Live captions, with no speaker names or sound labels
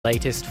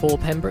Latest for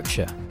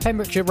Pembrokeshire.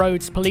 Pembrokeshire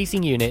Roads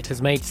Policing Unit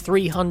has made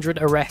 300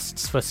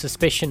 arrests for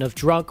suspicion of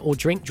drug or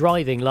drink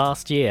driving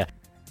last year.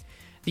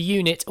 The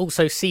unit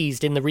also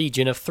seized in the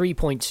region of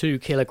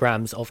 3.2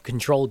 kilograms of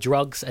controlled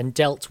drugs and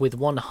dealt with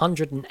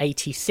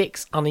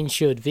 186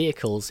 uninsured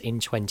vehicles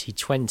in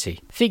 2020.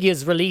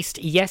 Figures released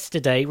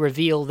yesterday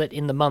reveal that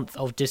in the month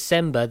of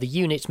December, the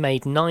unit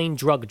made 9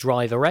 drug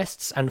drive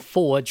arrests and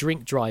 4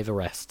 drink drive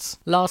arrests.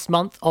 Last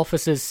month,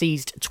 officers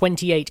seized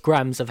 28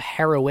 grams of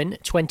heroin,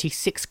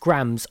 26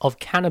 grams of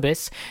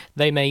cannabis.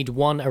 They made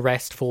 1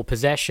 arrest for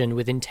possession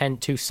with intent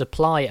to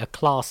supply a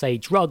Class A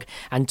drug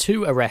and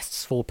 2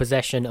 arrests for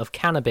possession of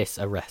cannabis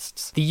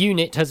arrests. The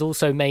unit has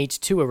also made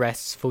 2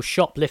 arrests for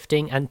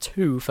shoplifting and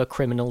 2 for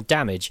criminal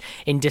damage.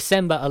 In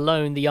December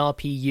alone, the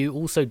RPU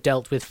also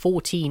dealt with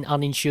 14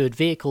 uninsured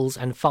vehicles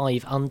and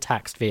 5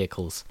 untaxed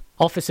vehicles.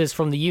 Officers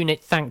from the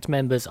unit thanked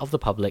members of the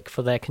public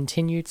for their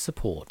continued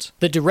support.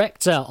 The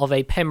director of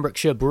a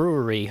Pembrokeshire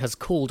brewery has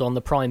called on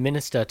the Prime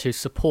Minister to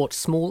support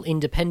small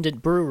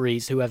independent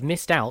breweries who have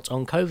missed out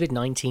on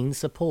COVID-19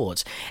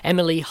 support.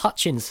 Emily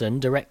Hutchinson,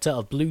 director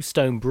of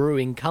Bluestone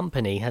Brewing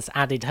Company, has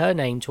added her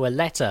name to a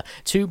letter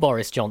to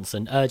Boris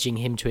Johnson urging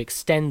him to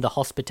extend the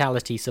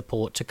hospitality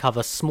support to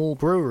cover small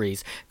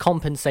breweries,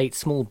 compensate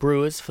small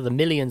brewers for the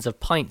millions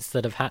of pints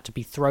that have had to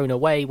be thrown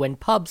away when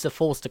pubs are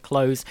forced to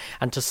close,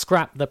 and to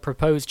scrap the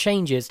proposed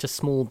changes to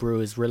small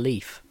brewers'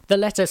 relief. The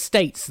letter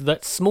states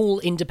that small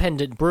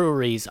independent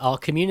breweries are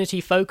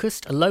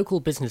community-focused, local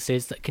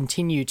businesses that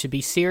continue to be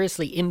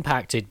seriously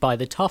impacted by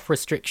the tough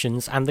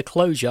restrictions and the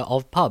closure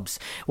of pubs.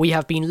 We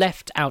have been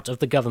left out of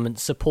the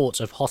government's support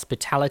of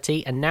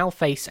hospitality and now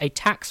face a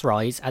tax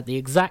rise at the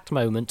exact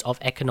moment of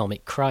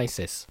economic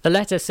crisis. The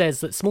letter says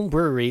that small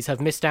breweries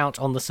have missed out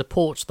on the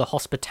support the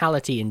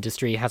hospitality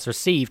industry has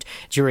received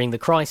during the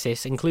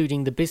crisis,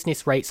 including the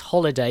business rates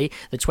holiday,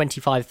 the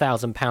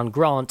 £25,000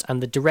 grant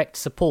and the direct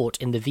support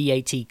in the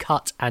VAT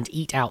cut and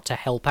Eat Out to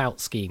Help Out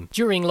scheme.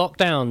 During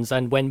lockdowns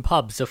and when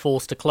pubs are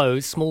forced to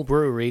close, small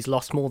breweries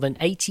lost more than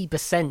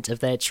 80% of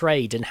their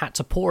trade and had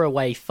to pour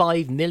away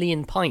 5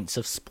 million pints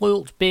of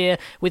spoilt beer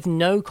with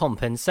no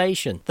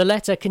compensation. The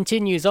letter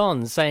continues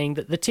on, saying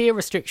that the tier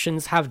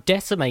restrictions have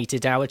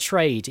decimated our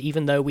trade.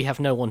 Even though we have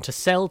no one to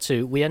sell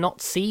to, we are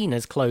not seen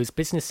as closed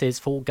businesses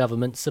for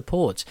government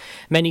support.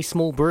 Many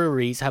small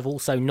breweries have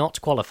also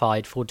not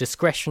qualified for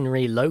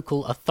discretionary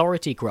local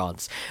authority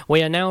grants.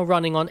 We are now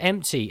running on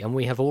empty, and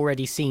we have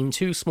already seen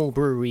 2 small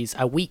breweries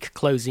a week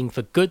closing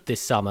for good this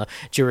summer.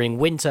 During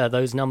winter,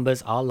 those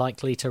numbers are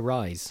likely to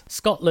rise.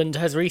 Scotland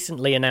has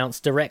recently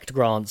announced direct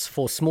grants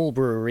for small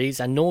breweries,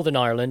 and Northern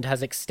Ireland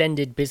has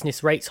extended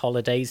business rates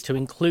holidays to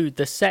include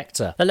the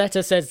sector. The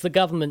letter says the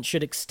government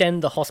should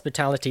extend the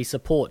hospitality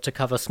support to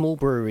cover small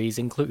breweries,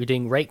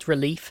 including rate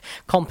relief,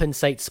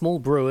 compensate small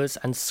brewers,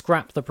 and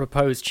scrap the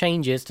proposed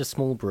changes to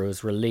small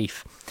brewers'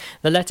 relief.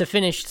 The letter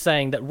finished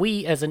saying that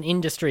we as an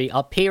industry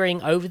are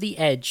peering over the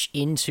edge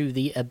into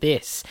the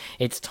abyss.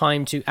 It's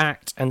time to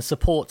act and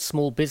support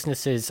small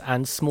businesses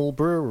and small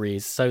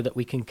breweries so that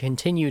we can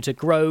continue to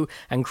grow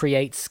and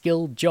create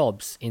skilled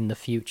jobs in the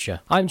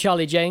future. I'm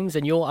Charlie James,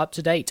 and you're up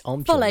to date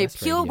on Pure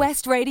West Radio. Follow Pure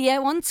West Radio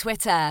on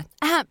Twitter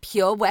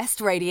 @Pure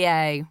West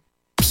Radio.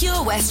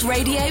 Pure West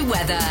Radio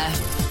weather.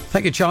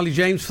 Thank you, Charlie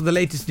James, for the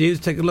latest news.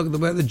 Take a look at the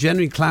weather.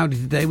 Generally cloudy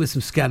today with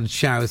some scattered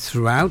showers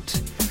throughout.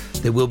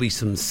 There will be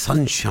some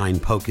sunshine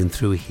poking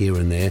through here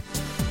and there.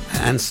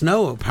 And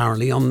snow,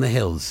 apparently, on the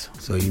hills.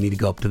 So you need to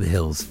go up to the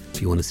hills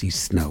if you want to see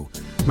snow.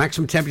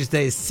 Maximum temperature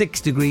today is 6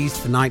 degrees.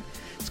 Tonight,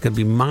 it's going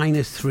to be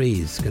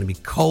 -3. It's going to be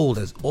cold,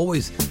 as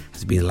always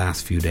has been the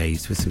last few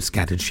days, with some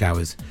scattered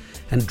showers.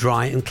 And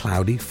dry and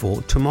cloudy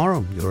for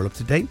tomorrow. You're all up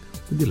to date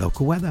with your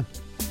local weather.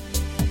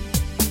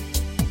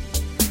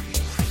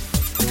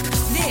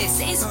 This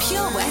is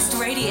Pure West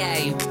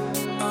Radio.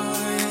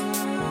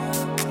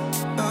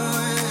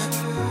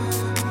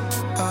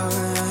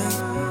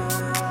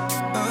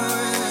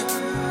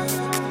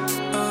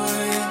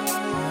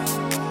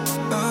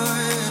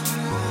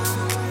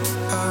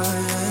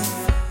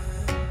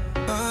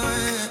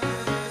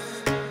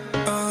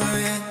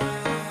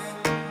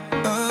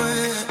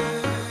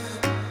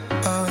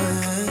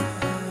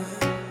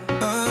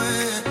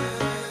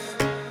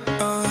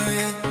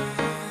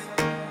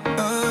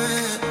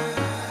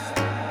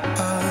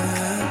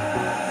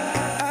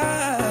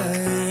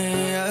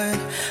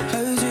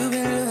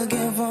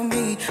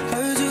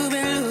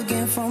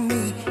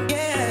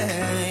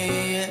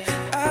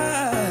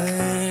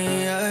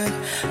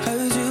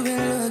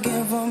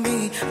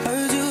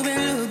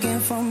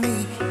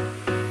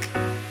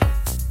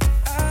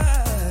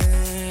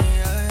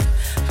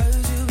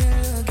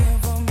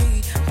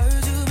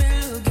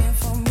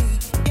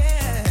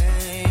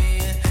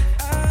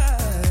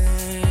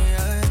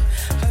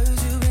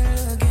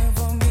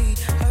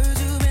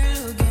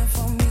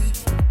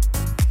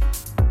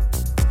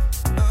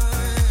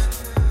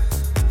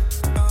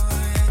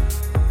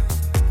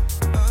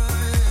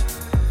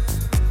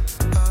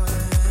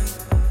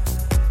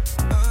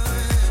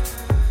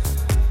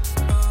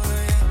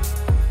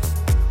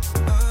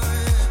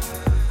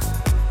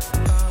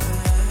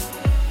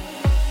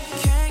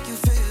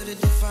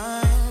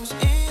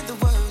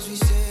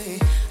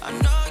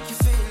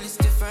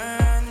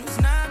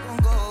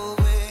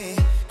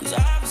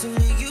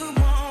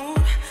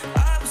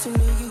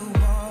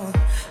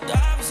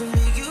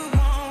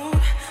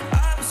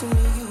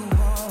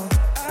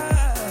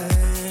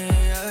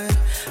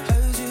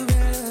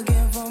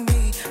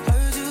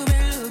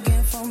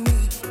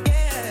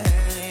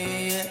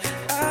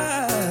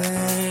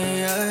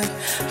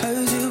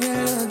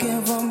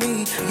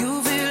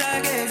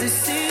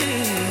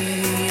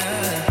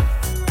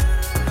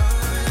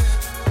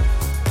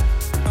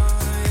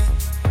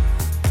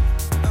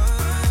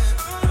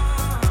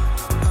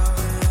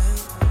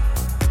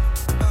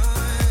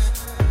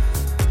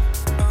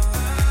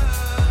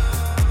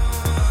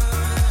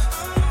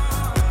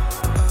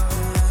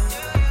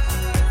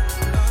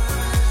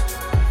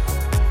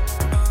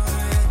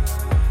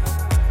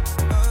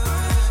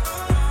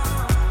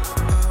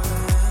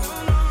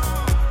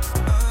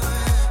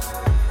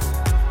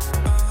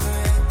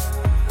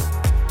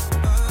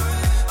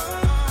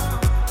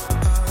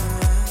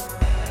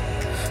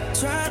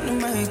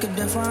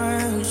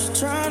 difference,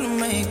 trying to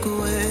make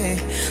a way,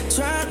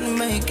 trying to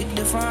make it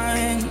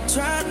different,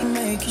 trying to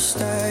make you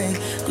stay.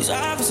 Cause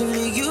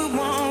obviously you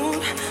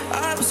won't,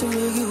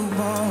 obviously you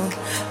won't,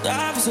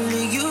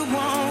 obviously you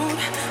won't,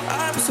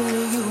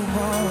 obviously you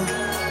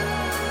won't.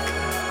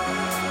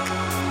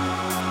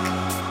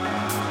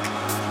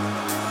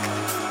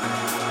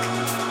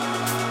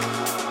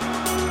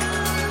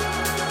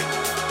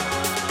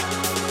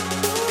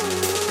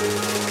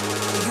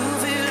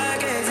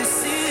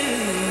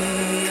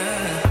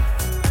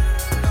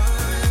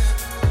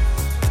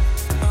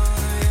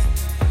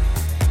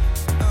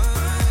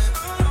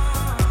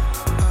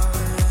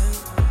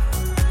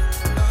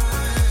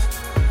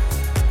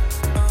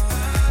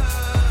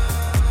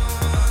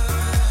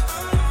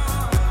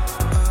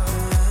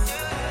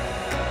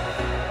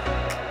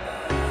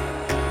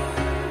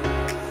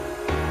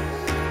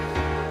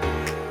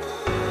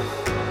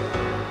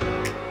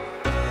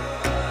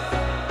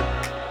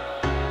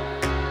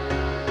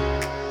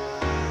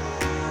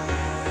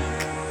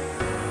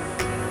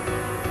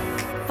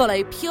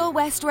 Follow Pure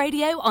West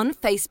Radio on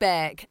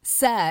Facebook.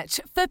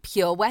 Search for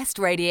Pure West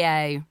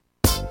Radio.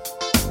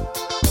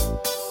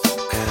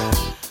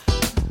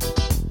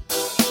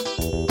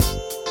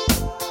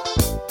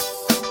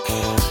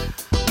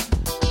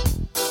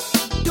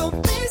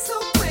 Don't be so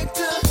quick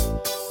to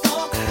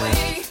walk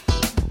away.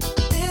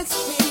 It's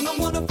me. I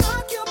wanna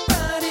rock your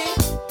body.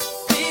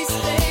 Please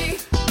stay.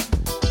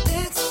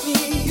 It's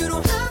me. You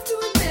don't have to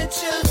admit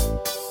you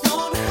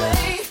want to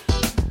play.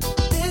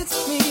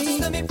 It's me.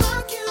 Let me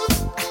rock you.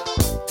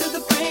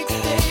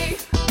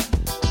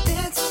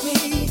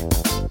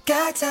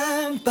 Got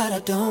time, but I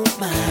don't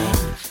mind.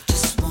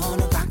 Just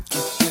wanna rock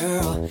you,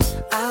 girl.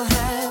 I'll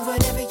have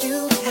whatever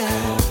you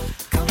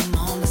have. Come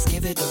on, let's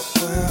give it a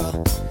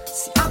whirl.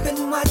 See, I've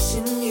been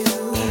watching you,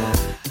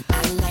 and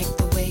I like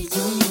the way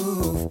you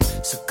move.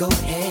 So go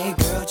ahead,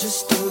 girl,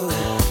 just do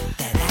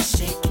that ass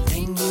shaking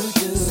thing you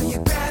do. So you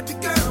grab your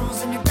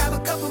girls and you grab a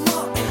couple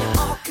more, and you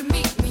all can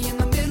meet me in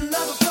the middle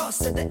of the floor.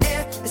 So the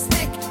air is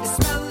thick, it's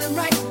smelling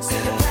right. So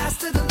you pass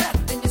to the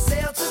left and you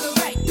sail to the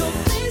right.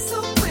 Don't be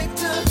so quick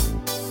to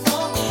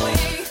walk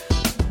away.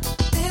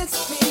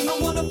 It's me. I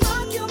wanna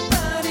rock your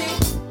body.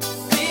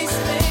 Please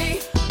stay.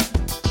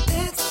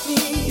 It's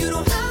me. You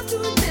don't have to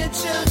admit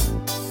you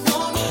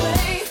wanna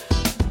play.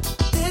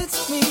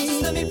 It's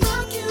me. Let me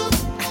rock you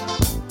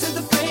to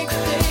the break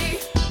of day.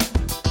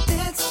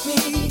 It's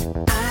me.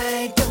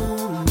 I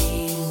don't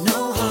mean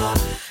no harm.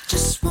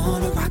 Just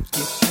wanna rock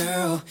you,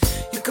 girl.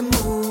 You can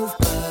move,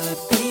 but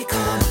be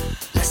calm.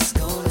 Let's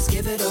go, let's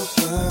give it a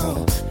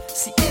whirl.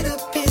 See, it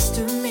appears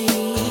to me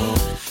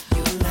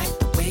you like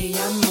the way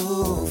I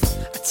move.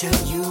 I tell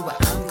you what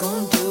I'm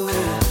gonna do.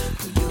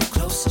 Pull you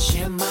close and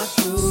share my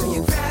groove. So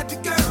you grab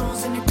your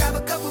girls and you grab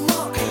a couple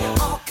more, and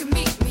you all can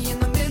meet me in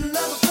the middle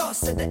of the floor.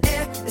 So the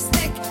air is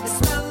thick, it's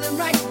smelling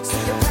right. So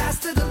you pass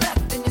to the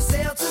left and you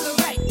sail to the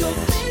right. Don't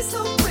be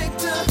so quick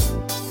to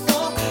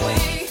walk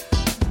away.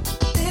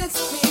 It's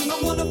me. I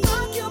wanna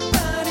rock your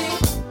body.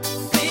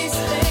 Please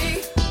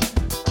stay.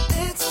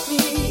 It's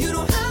me. You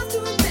don't have to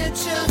admit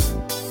you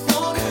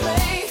wanna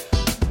play.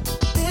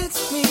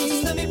 It's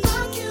me. Let me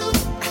rock you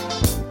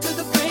to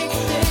the break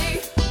of day.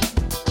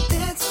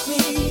 It's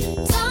me.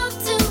 Talk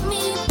to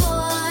me,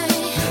 boy.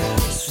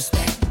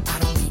 Disrespect, I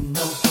don't mean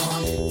no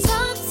harm.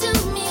 Talk to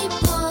me,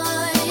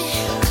 boy.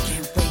 I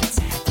can't wait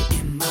to have you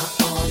in my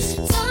arms.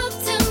 Talk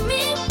to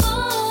me,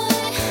 boy.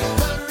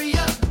 Hurry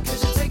up, cause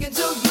you're taking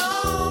too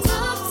long.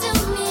 Talk to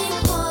me,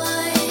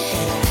 boy.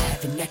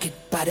 Have you naked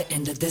by the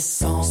end of this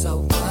song. So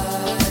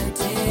what did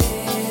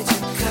you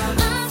come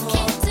I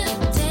came to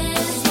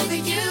dance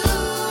with you.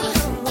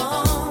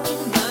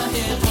 wanna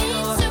hear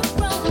Came to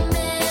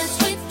romance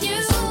with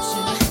you.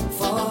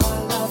 for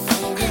love?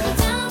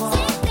 And I'll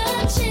take a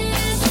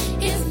chance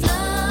if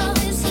love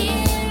is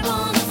here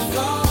on the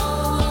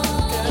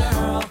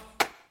floor.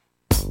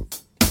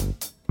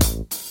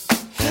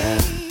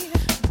 Hey,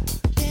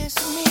 it's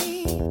me.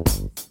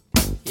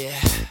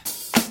 Yeah.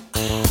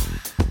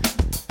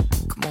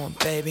 Come on,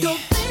 baby. Don't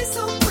be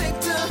so quick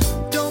to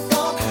don't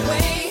walk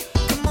away.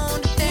 Come on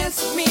and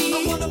dance with me. I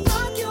wanna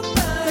rock your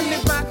body. Let me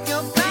rock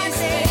your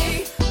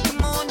body.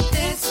 Come on and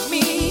dance with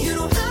me. You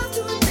don't have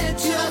to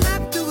admit you. Don't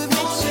have to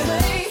admit you.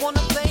 Wanna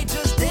play,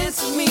 just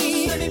dance with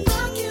me. Let me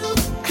rock you.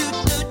 Do.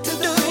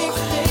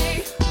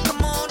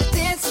 Come on and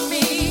dance with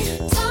me.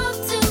 Talk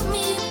to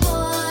me,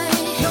 boy.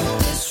 No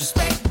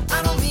disrespect, I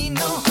don't mean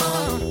no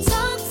harm.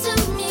 Talk to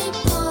me,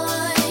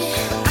 boy.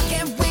 I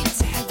can't wait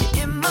to have you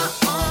in my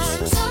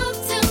arms. Talk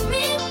to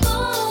me,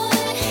 boy.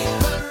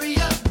 Hurry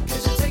up,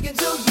 cause you're taking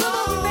too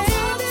long.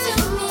 Talk to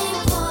me,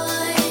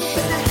 boy.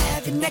 Better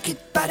have you naked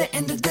by the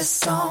end of this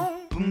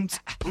song. Boom,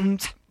 boom,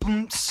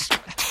 boom,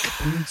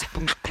 boom,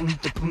 boom, boom,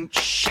 boom,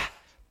 shh.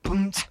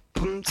 Boom,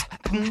 boom, boom,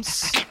 boom, boom, boom, boom,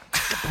 shh.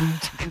 Boom,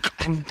 boom,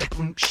 boom,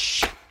 boom,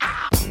 shh.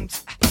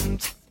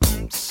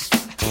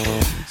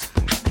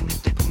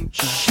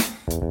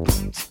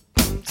 Boom,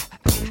 boom,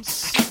 boom,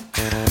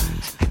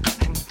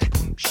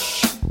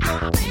 shh.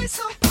 Don't be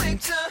so quick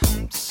to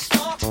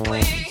walk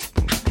away.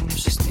 I'm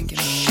just thinking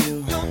of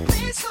you. Don't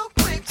be so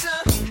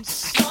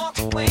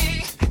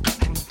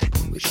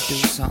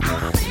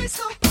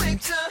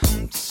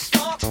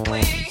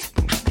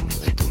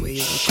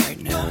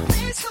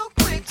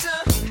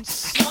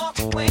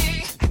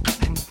way.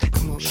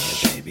 Come over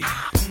here, baby.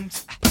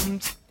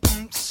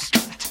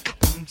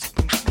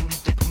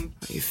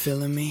 Are you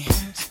feeling me?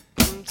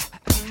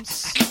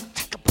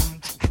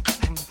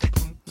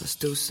 Let's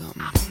do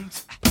something.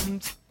 Let's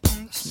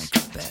make a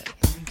bet.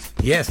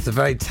 Yes, the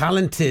very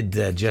talented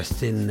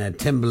Justin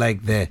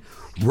Timberlake there.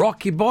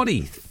 Rock Your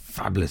Body.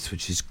 Fabulous,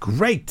 which is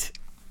great.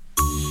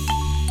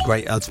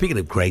 Great. Speaking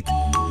of great,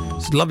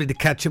 it's lovely to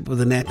catch up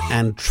with Annette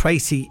and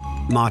Tracy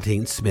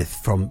Martin Smith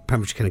from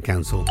Pembrokeshire County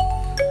Council.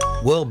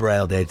 World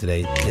Braille Day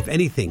today. If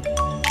anything,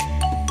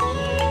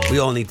 we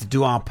all need to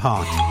do our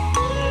part.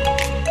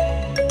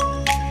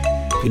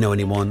 If you know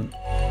anyone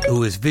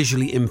who is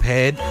visually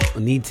impaired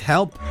or needs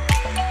help,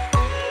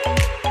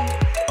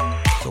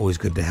 it's always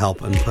good to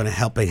help and put a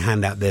helping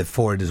hand out there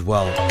for it as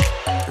well.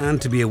 And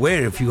to be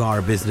aware, if you are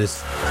a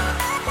business,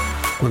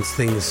 once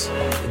things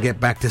get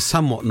back to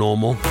somewhat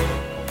normal,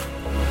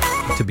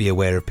 to be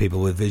aware of people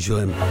with visual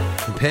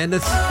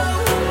impairments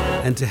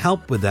and to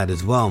help with that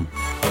as well.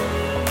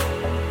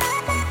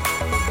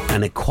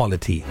 And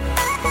equality.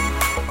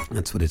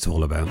 That's what it's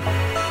all about.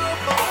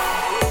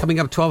 Coming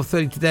up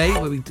 12:30 today,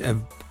 we'll be,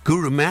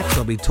 Guru Max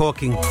will be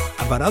talking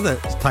about other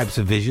types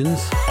of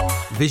visions.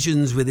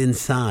 Visions with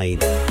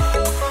inside.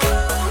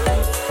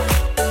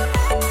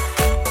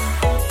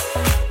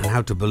 And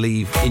how to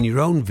believe in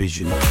your own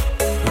vision.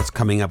 That's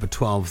coming up at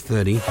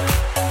 12:30.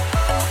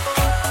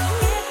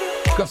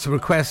 Got some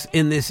requests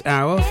in this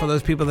hour for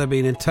those people that have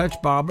been in touch.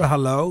 Barbara,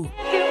 hello.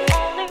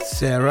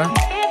 Sarah.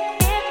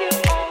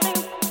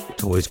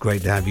 It's always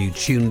great to have you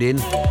tuned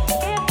in.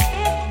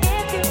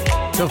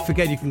 Don't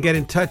forget you can get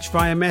in touch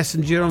via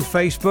Messenger on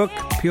Facebook,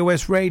 Pure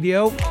West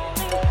Radio.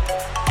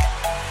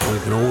 Or you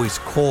can always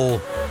call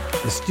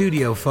the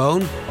studio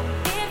phone,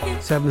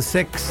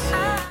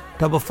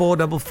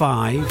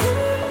 76-4455.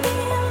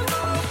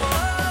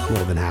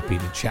 More than happy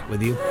to chat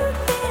with you.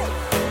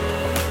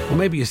 Or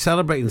maybe you're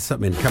celebrating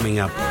something coming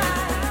up.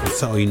 And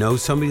so you know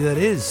somebody that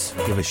is.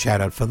 Give a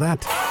shout out for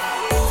that.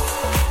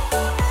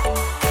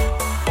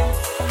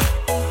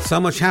 So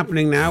much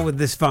happening now with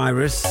this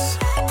virus.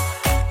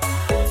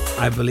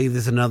 I believe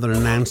there's another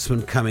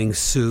announcement coming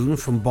soon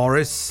from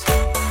Boris.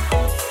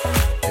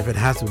 If it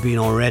hasn't been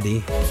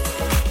already.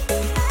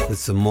 With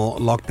some more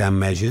lockdown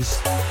measures.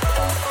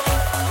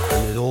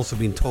 And there's also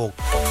been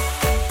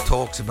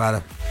talks about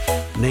a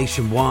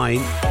nationwide.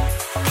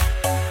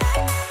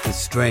 This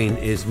strain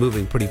is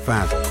moving pretty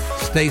fast.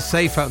 Stay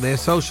safe out there.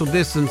 Social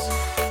distance.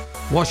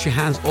 Wash your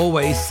hands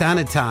always.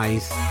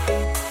 Sanitize.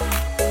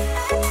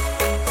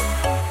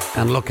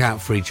 And look out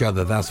for each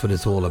other. That's what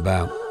it's all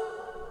about.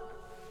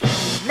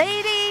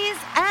 Ladies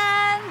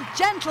and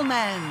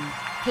gentlemen,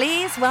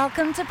 please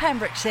welcome to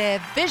Pembrokeshire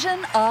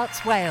Vision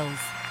Arts Wales,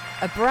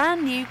 a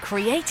brand new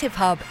creative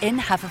hub in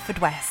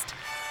Haverfordwest.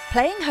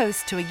 Playing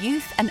host to a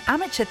youth and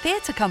amateur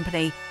theatre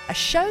company, a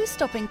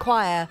show-stopping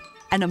choir,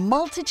 and a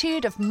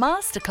multitude of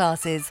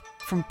masterclasses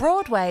from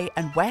Broadway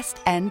and West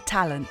End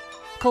talent.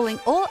 Calling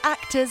all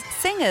actors,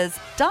 singers,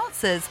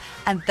 dancers,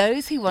 and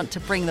those who want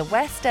to bring the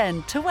West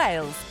End to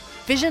Wales.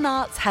 Vision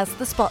Arts has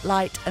the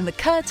spotlight and the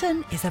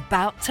curtain is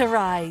about to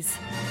rise.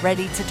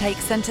 Ready to take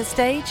centre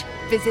stage?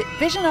 Visit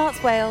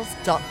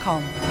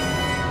visionartswales.com.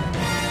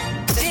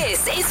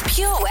 This is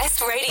Pure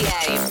West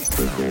Radio.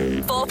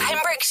 For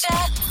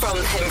Pembrokeshire,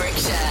 from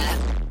Pembrokeshire.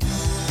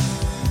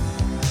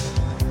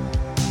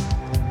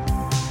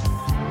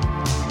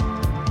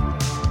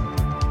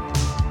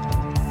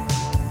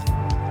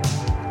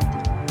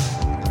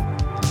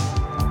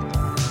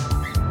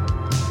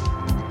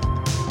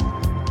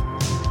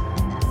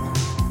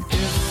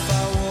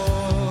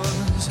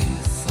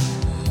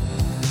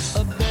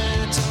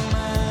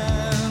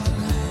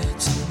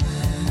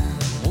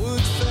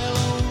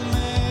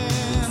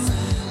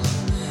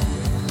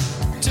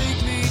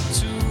 Take me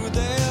to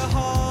their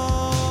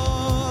heart.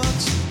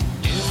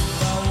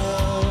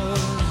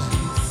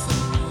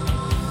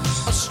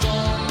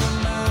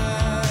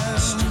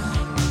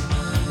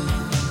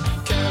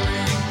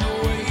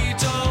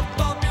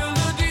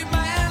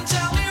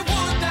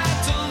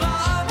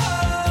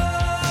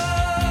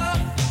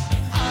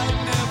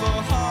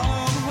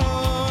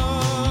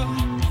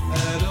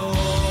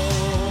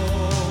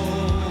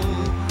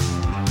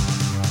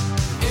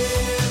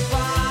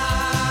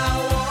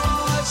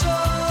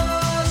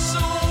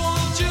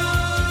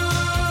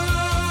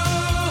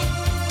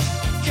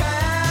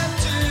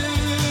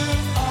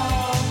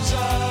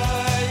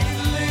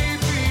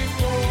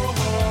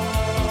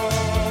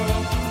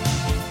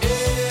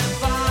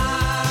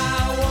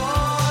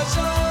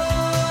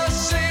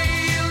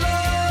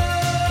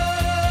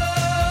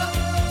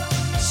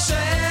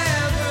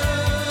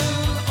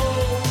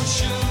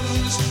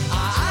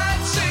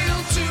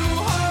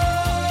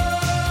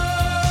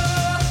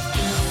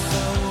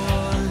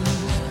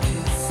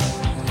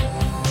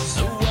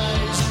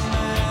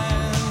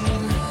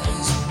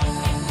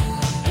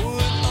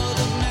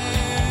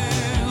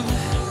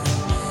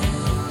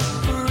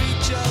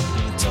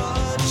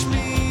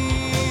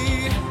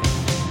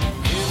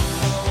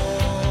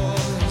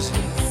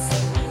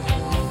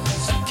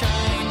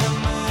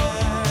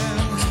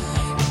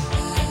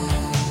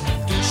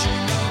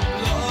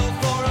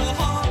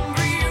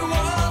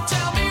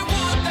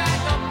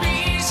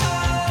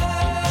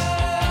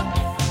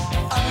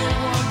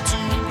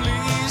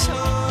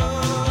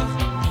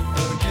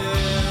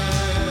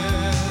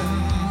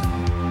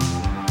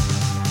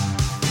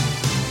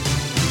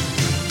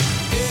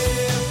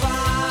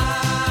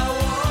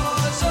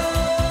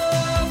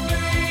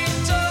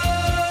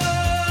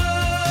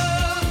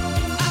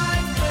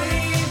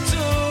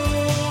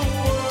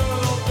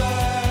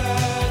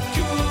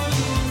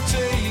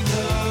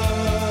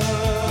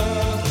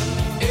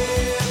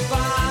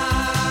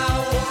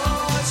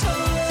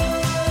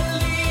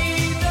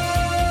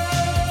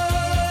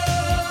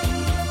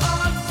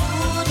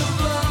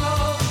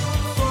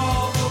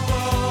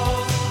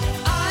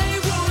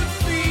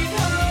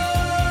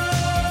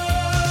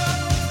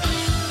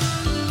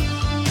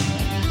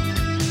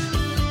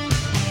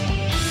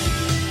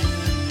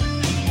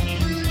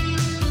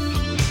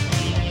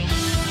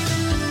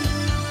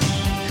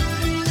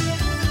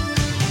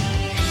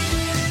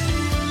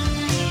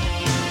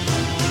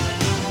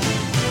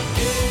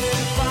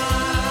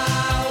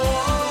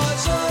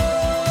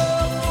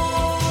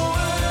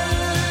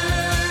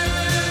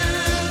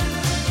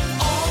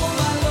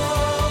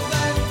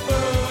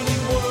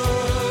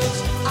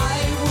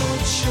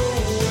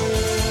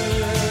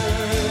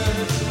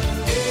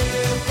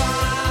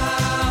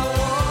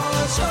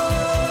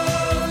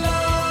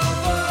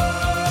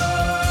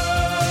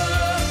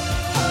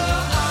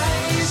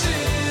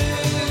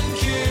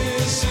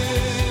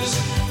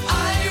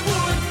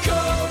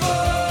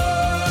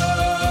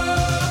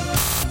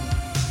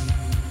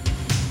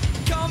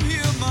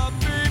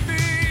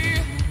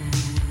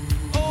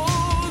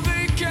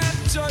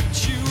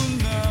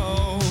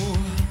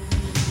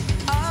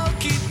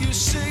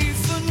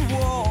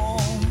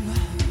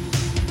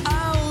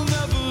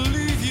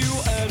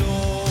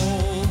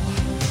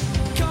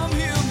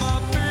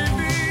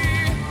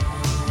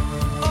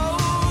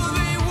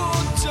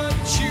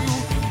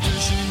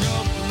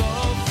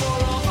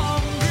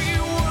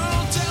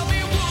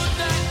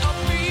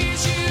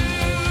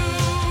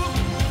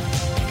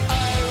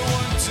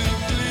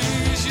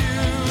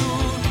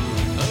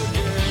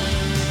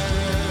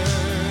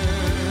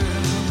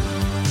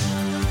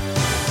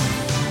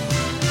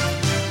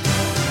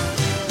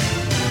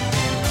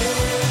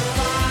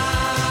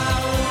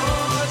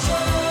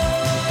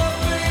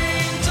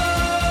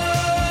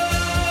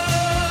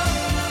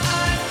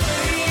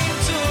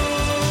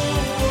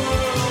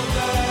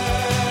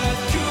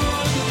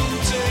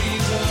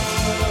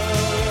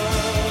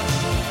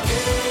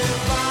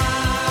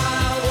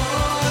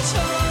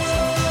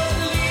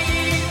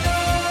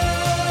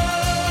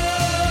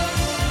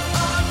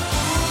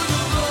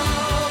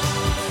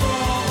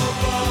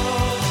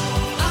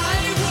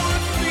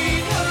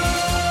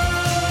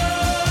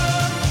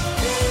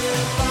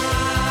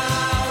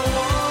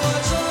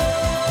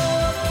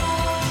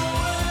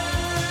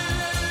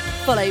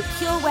 Follow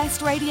Pure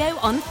West Radio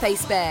on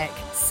Facebook.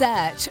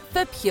 Search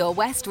for Pure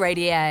West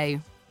Radio.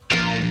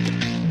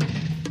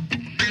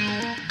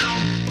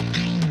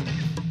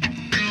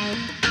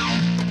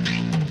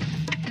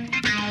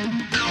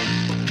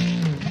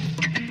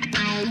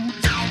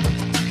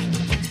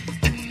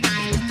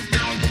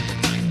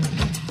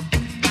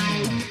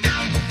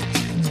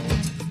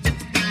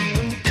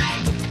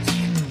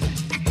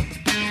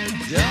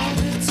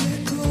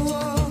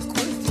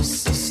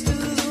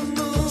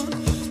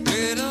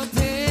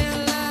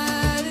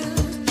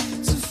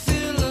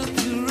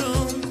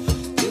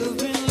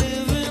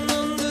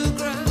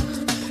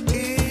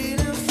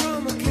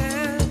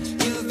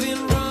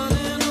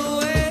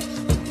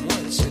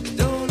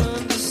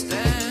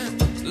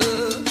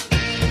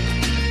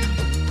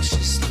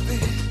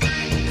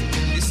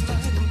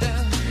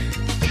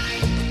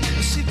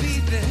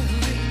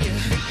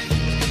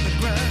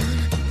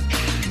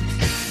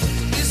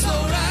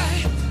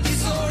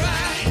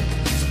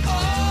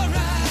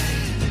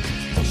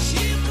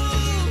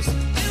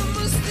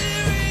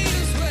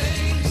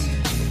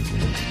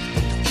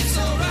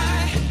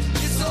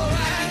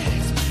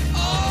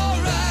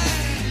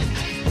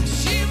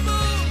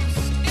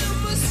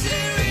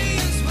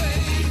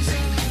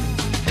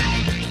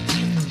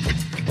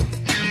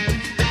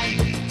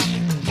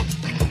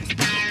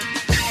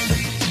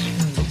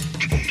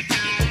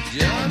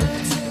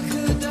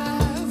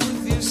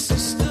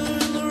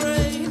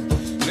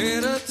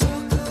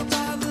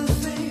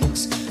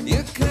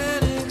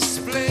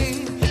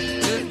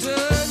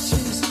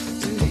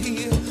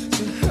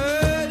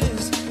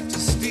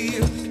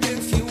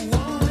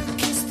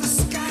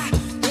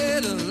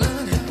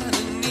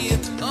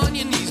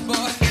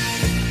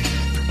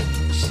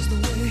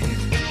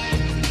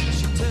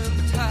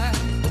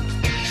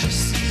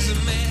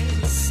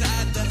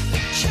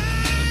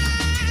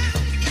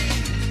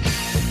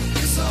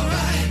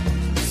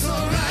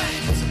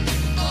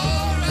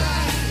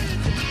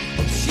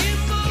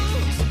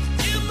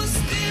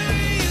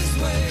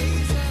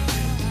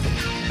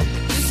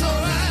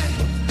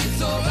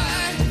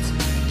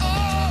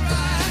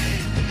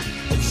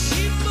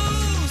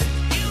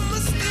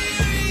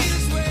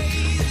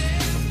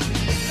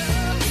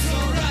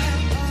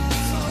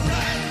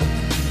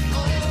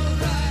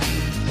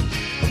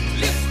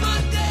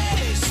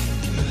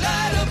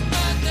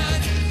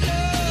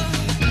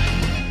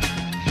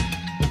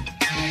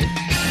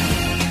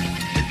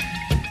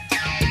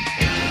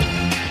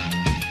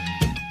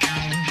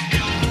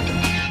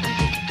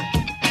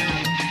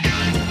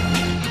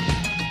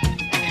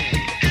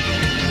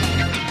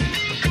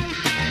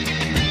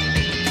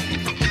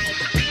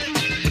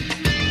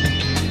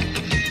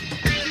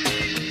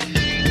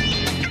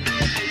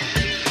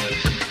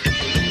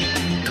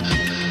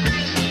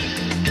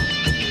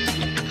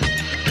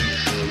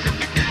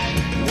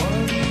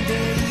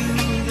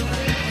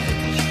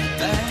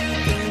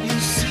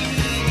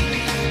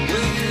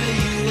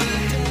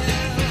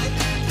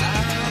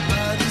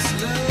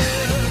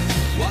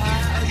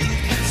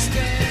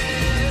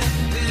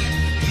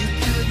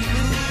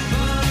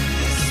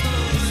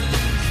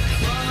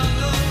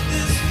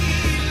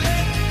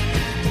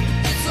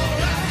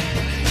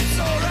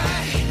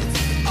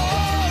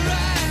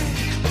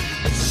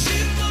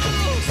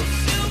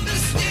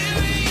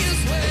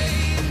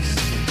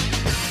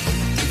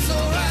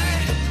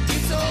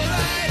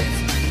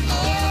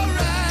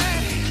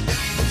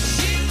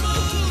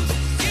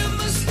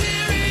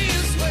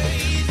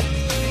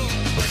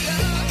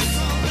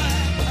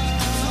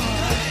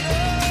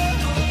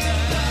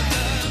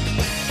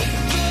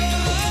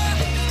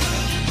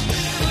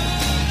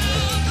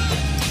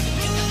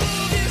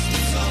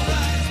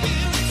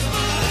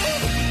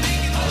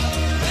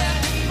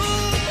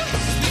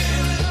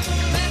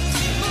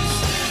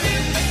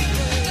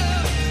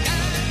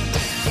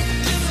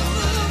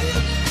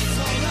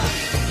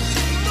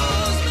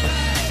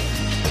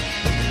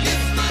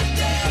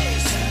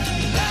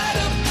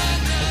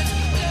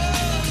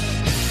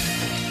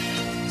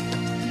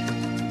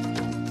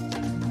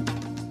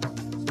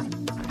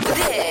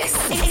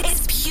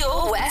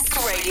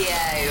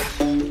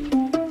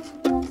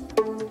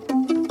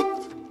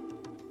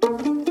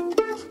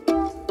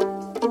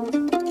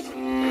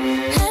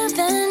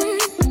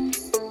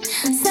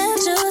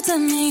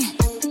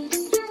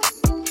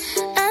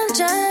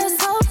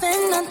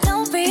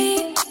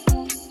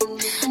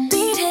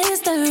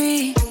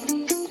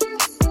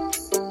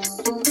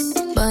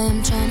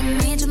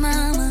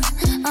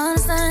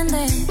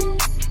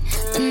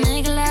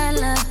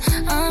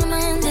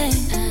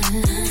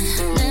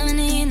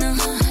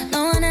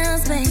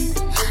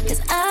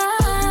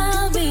 I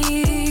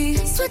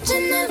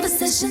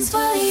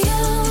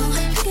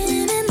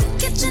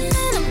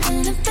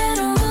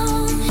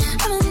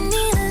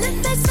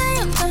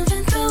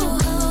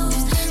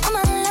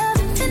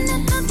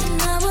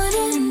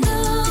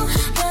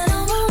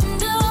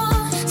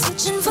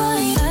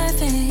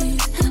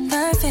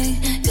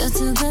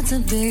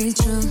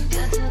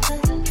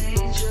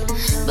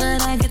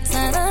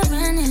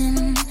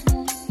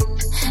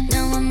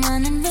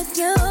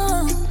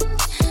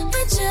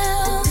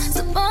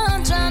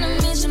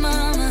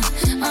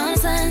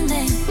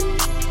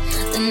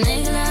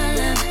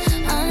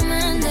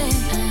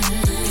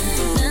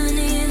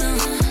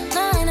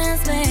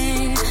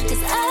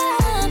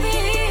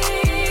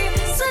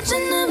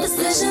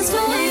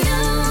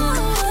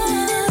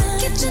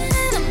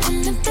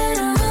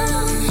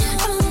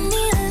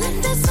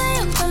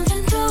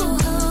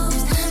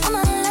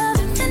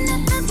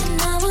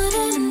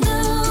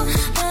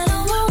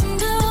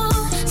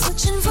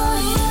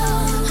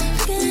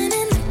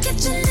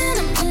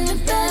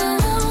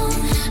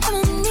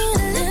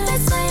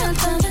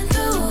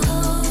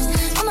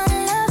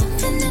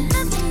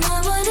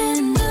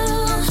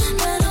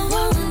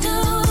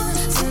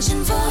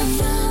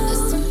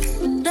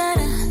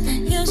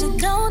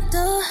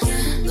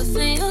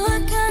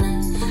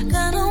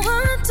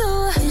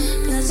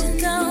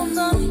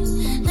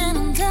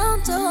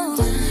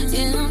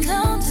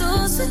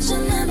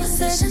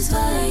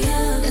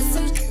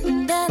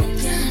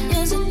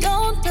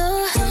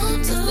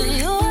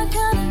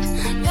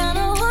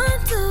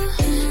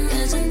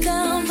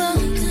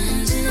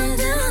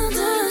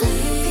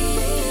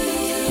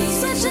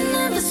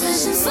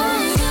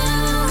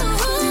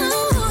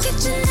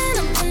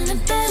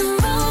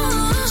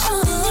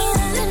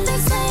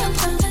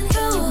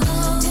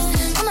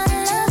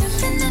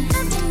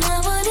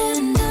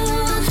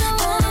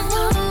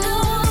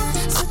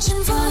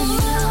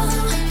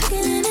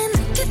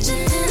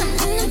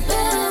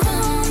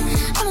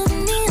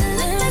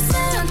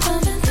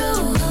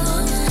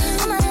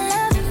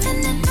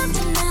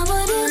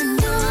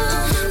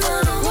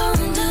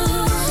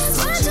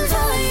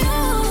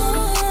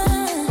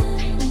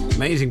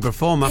amazing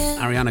performer,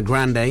 Ariana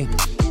Grande.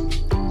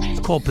 It's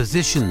called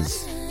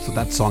Positions, so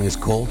that song is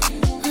called.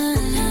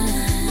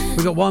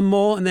 We got one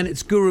more, and then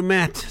it's Guru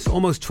Matt. It's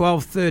almost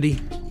 12:30.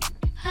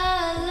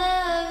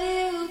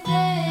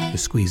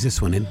 Just squeeze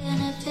this one in.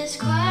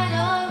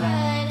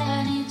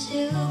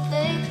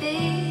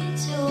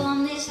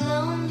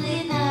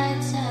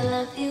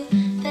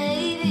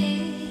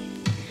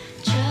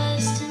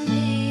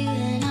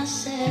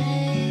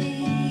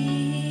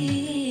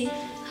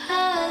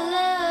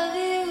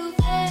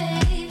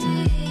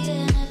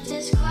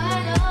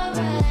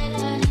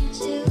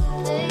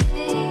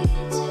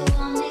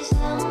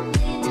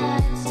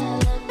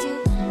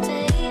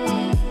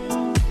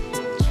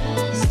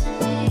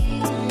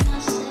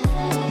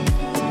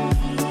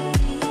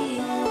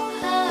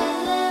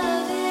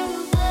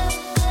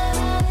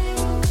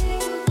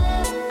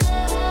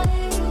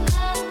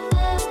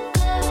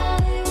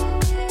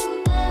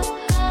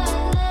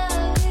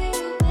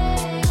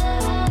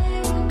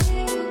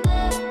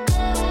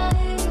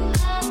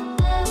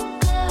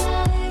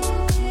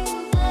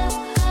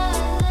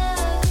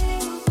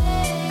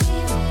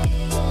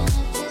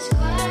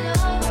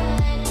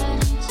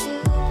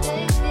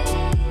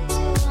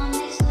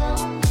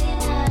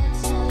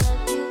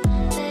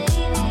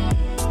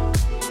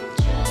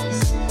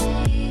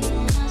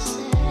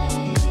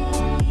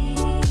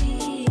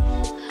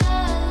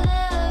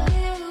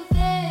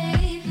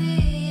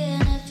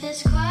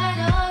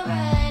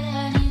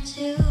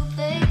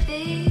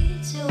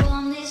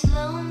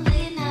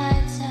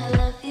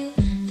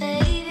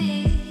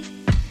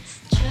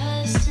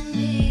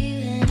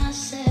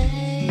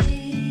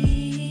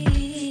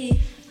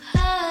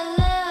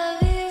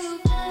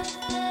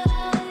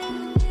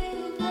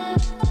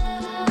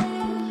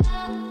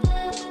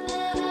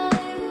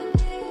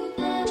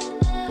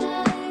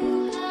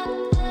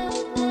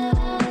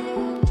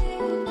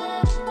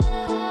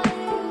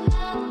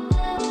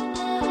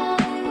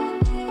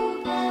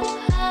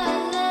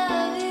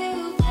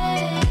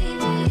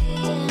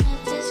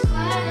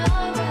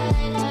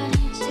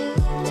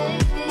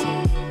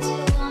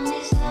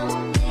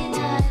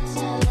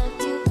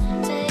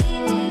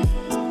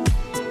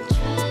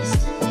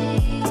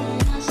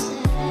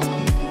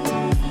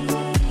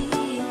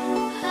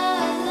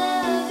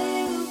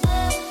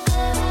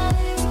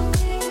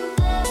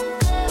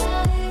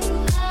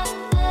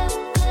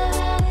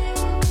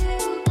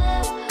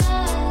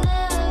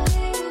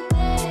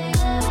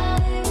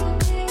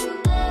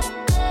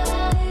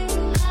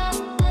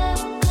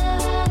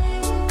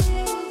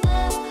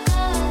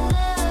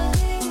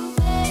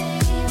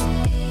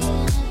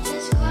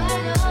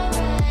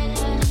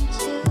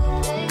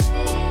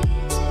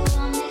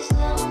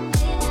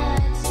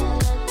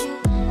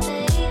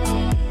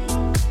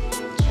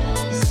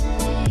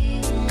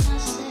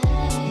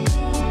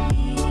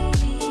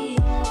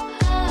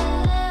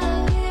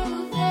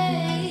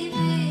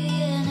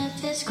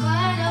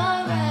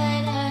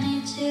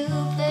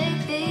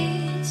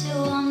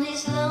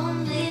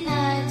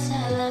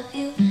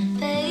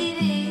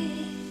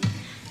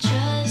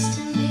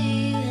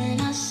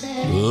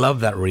 Love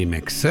that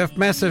remix. Surf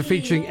Massive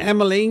featuring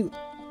Emily.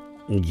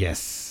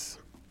 Yes.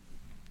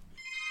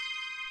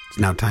 It's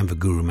now time for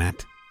Guru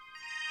Matt.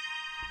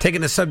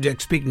 Taking a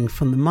subject, speaking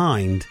from the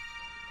mind,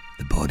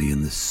 the body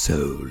and the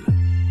soul.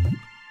 Went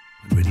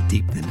really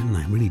deep then, didn't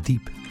I? Really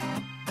deep.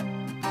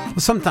 Well,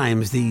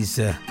 sometimes these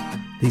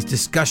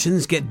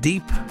discussions get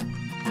deep.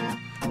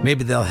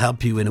 Maybe they'll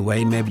help you in a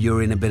way. Maybe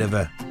you're in a bit of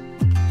a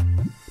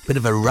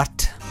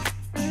rut.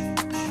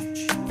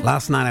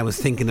 Last night I was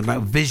thinking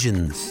about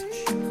visions.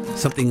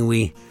 Something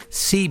we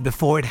see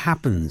before it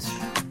happens.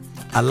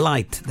 A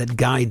light that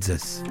guides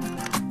us.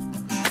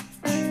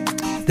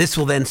 This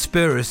will then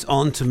spur us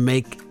on to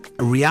make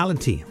a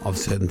reality of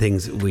certain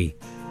things that we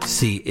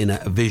see in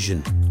a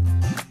vision.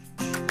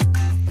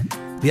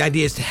 The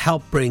idea is to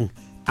help bring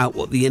out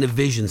what the inner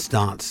vision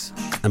starts,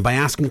 and by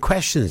asking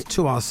questions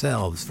to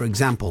ourselves. For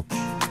example,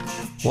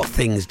 what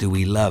things do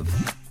we love?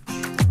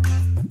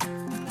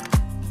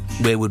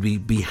 Where would we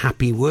be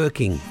happy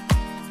working?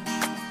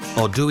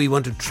 Or do we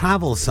want to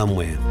travel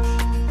somewhere?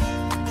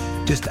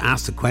 Just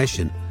ask the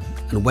question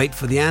and wait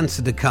for the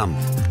answer to come.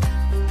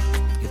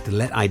 You have to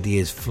let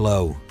ideas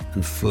flow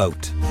and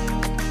float. You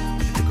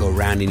have to go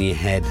around in your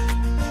head.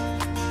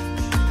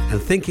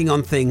 And thinking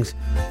on things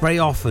very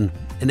often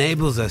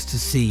enables us to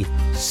see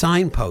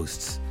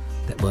signposts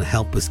that will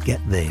help us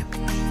get there.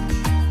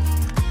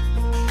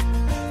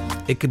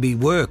 It could be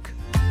work,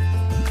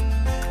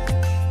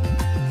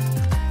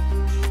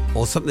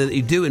 or something that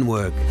you do in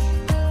work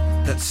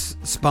that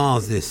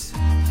spars this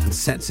and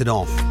sets it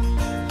off.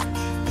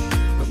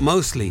 But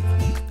mostly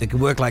it can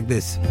work like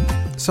this.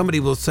 Somebody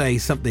will say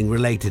something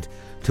related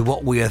to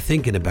what we are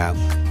thinking about.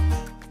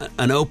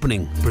 An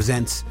opening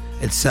presents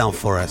itself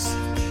for us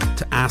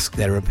to ask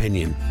their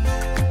opinion,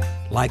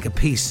 like a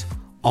piece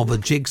of a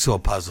jigsaw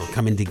puzzle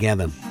coming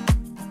together.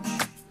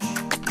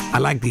 I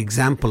like the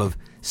example of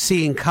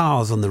seeing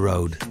cars on the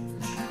road.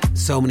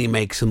 So many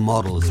makes and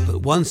models,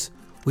 but once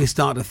we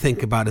start to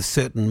think about a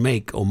certain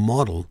make or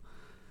model,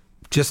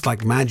 just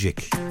like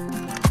magic,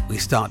 we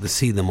start to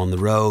see them on the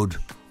road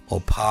or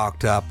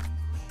parked up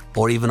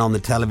or even on the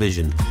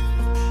television.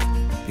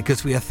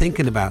 Because we are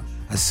thinking about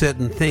a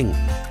certain thing,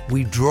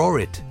 we draw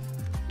it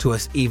to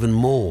us even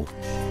more.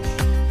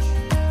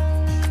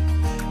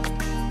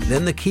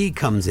 Then the key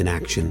comes in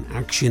action.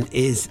 Action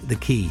is the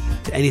key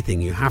to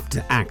anything. You have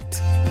to act.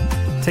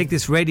 Take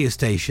this radio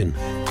station,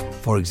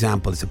 for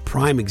example. It's a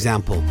prime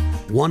example.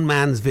 One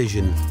man's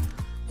vision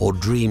or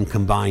dream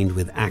combined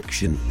with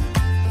action.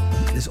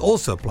 This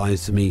also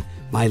applies to me,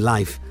 my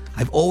life.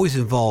 I've always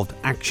involved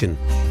action.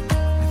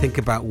 I think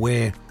about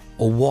where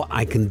or what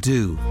I can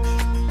do,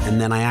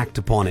 and then I act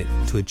upon it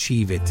to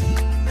achieve it.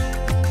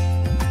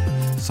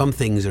 Some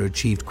things are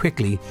achieved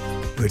quickly,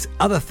 whereas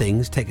other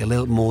things take a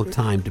little more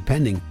time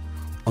depending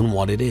on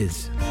what it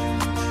is.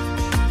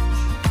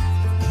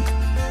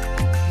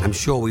 I'm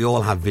sure we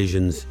all have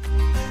visions,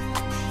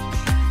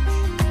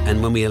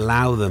 and when we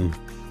allow them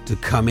to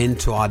come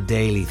into our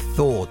daily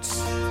thoughts,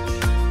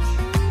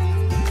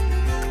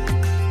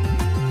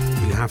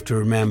 you have to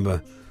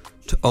remember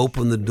to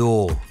open the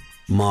door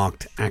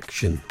marked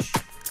action.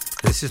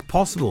 This is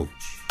possible.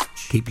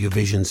 Keep your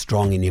vision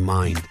strong in your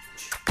mind,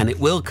 and it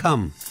will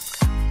come.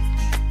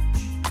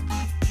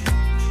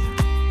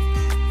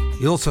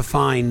 You also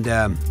find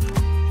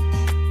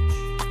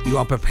you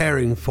are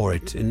preparing for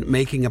it and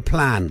making a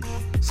plan.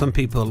 Some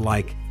people,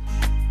 like,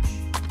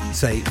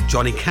 say,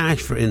 Johnny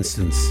Cash, for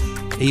instance,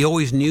 he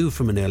always knew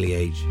from an early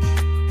age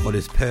what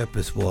his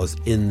purpose was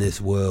in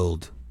this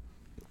world,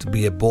 to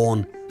be a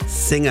born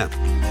singer.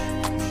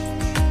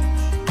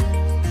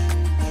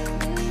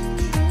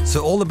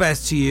 So all the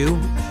best to you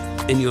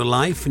in your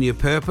life and your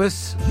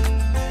purpose.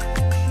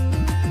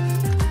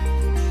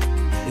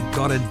 You've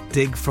got to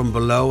dig from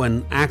below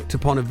and act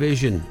upon a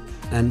vision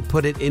and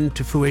put it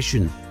into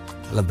fruition.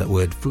 I love that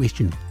word,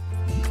 fruition.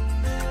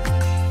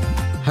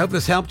 Hope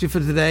this helped you for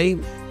today.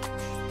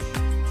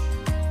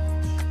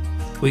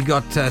 We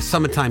got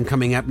summertime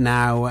coming up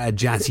now.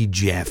 Jazzy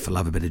Jeff. I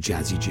love a bit of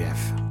Jazzy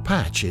Jeff.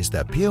 Patch is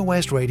the Pure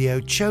West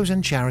Radio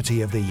chosen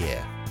charity of the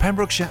year.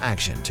 Pembrokeshire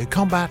Action to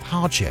Combat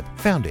Hardship,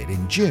 founded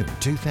in June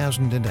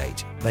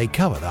 2008. They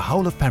cover the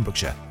whole of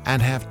Pembrokeshire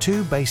and have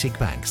 2 basic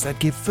banks that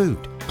give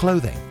food,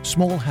 clothing,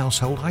 small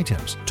household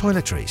items,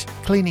 toiletries,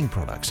 cleaning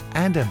products,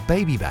 and a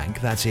baby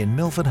bank that's in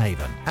Milford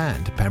Haven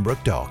and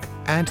Pembroke Dock,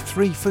 and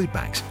 3 food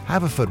banks,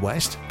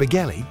 Haverfordwest,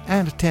 Begelly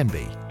and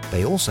Tenby.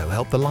 They also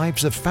help the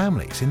lives of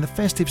families in the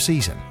festive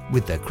season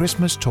with their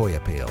Christmas toy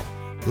appeal.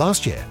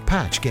 Last year,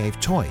 Patch gave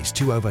toys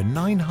to over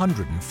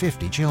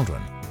 950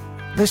 children.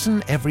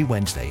 Listen every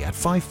Wednesday at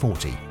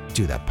 5:40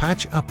 to the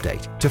Patch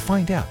Update to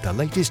find out the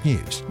latest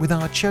news with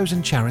our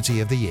chosen charity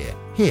of the year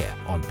here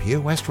on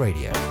Pure West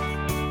Radio.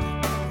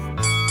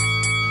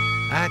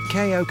 At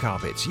KO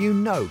Carpets, you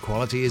know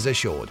quality is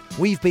assured.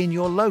 We've been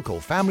your local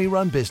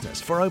family-run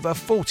business for over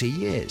 40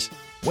 years.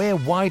 We're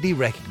widely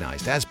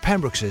recognised as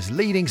Pembrokeshire's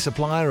leading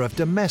supplier of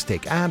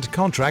domestic and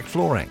contract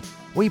flooring.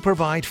 We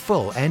provide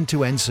full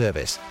end-to-end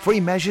service, free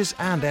measures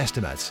and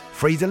estimates,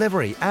 free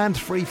delivery and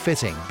free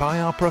fitting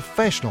by our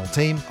professional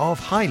team of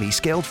highly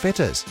skilled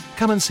fitters.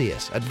 Come and see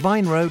us at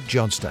Vine Road,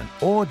 Johnston,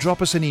 or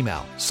drop us an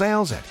email,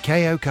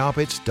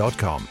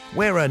 sales@kocarpets.com.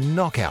 We're a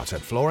knockout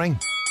at flooring.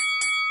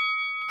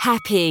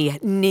 Happy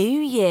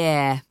New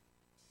Year.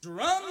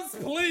 Drums,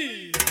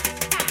 please.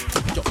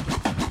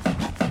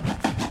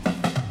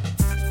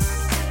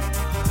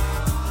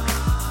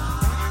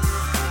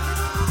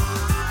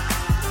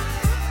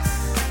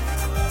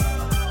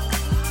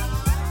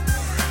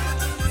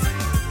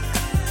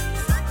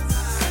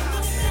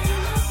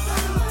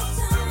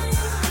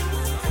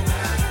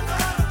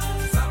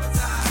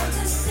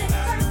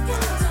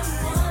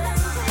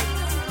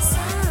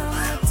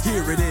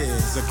 Here it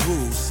is, a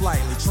groove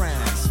slightly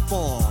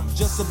transformed.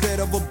 Just a bit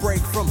of a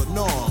break from the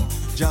norm.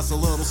 Just a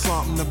little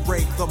something to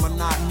break the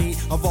monotony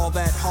of all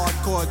that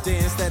hardcore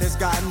dance that has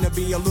gotten to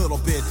be a little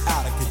bit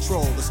out of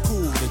control. It's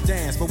cool to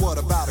dance, but what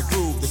about a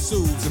groove that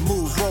soothes and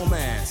moves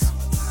romance?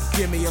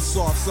 Give me a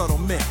soft, subtle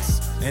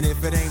mix, and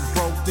if it ain't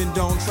broke, then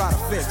don't try to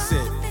fix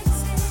it.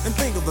 And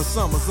think of the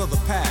summers of the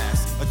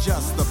past.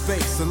 Adjust the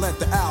bass and let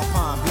the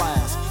Alpine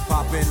blast.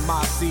 Pop in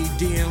my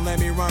CD and let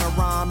me run a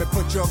rhyme and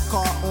put your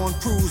car on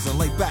cruise and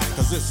lay back,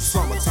 cause it's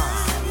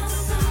summertime.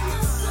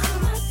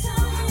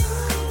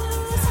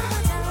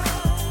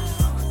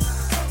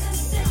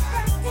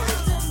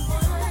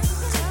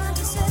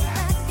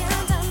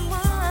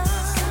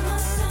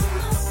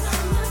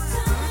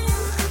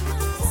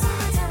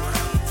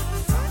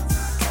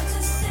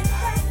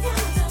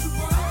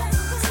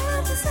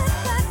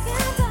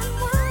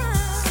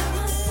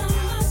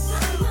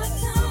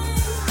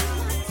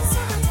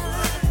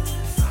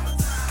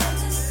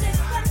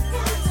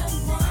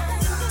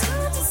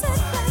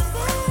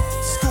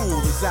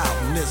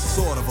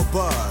 Sort of a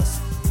buzz,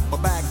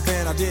 but back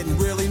then I didn't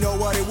really know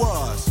what it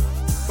was.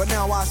 But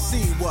now I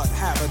see what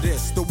happened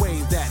is the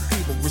way that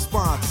people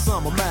respond to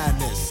summer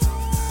madness.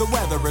 The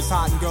weather is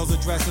hot and girls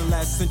are dressing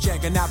less and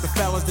checking out the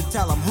fellas to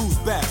tell them who's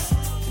best.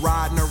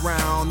 Riding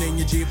around in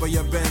your Jeep or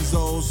your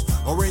Benzos,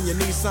 or in your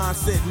Nissan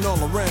sitting on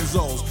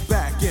Lorenzo's.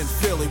 Back in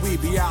Philly, we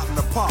be out in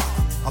the park,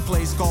 A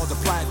place called the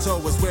Plateau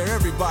is where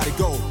everybody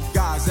go.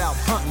 Guys out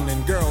hunting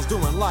and girls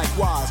doing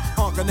likewise.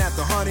 Honking at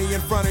the honey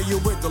in front of you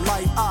with the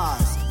light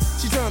eyes.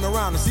 She turn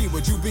around and see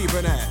what you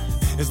beeping at.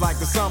 It's like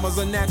the summer's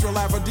a natural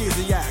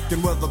aphrodisiac.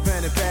 And with a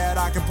pen and pad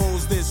I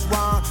compose this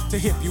rhyme to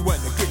hip you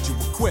and to get you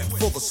equipped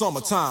for the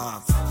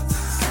summertime.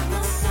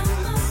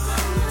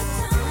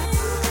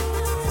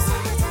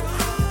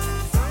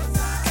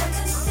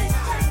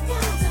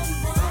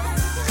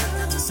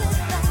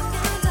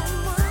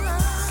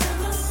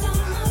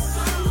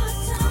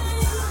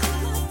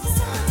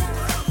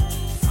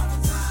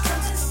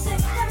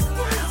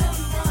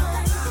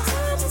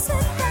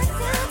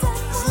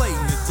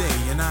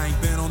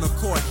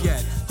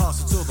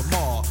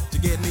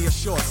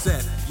 Short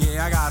set,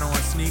 yeah, I got on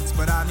sneaks,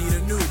 but I need a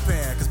new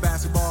pair. Cause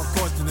basketball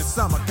courts in the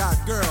summer got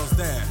girls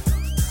there.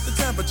 The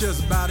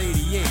temperature's about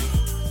 88.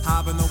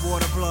 Hop in the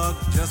water plug,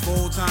 just for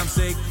old time's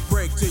sake.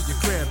 Break to your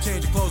crib,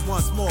 change your clothes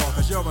once more.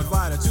 Cause you're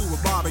invited to a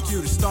barbecue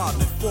that's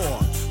starting at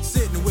 4.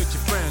 Sitting with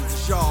your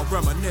friends, y'all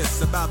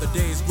reminisce about the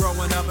days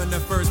growing up and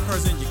the first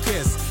person you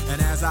kiss. And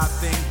as I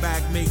think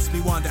back, makes me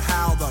wonder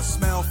how the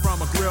smell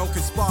from a grill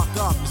can spark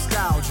up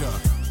nostalgia.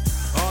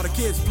 All the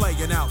kids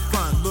playing out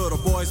front, little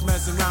boys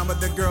messing around with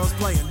the girls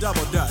playing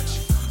double dutch.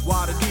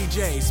 While the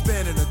DJ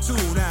spinning a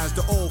tune as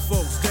the old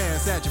folks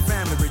dance at your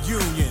family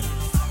reunion.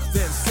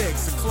 Then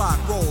 6 o'clock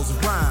rolls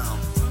around.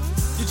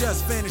 You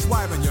just finished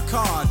wiping your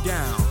car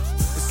down.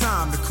 It's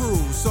time to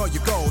cruise, so you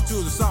go to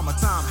the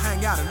summertime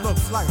hangout. It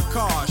looks like a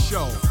car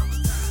show.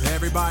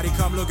 Everybody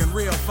come looking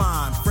real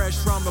fine, fresh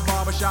from the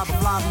barbershop and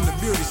fly from the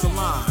beauty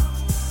salon.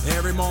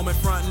 Every moment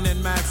frontin'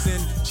 and maxin',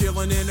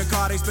 chillin' in the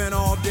car, they spend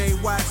all day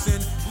waxin',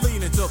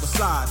 leaning to the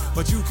side,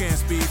 but you can't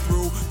speed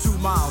through 2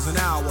 miles an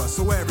hour,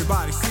 so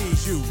everybody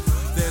sees you.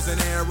 There's an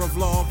air of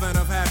love and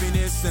of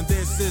happiness, and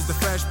this is the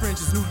Fresh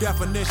Prince's new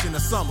definition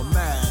of summer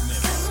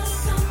madness.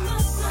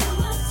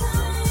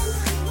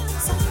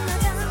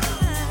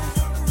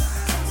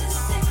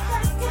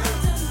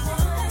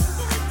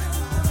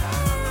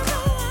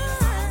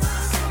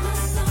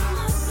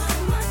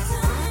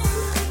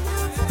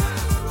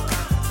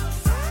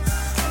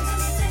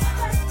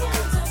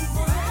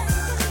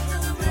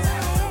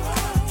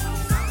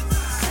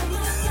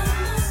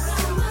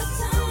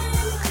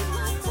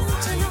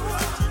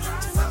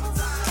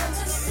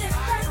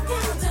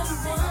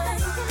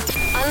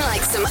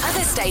 Some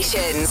other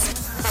stations.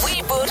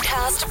 We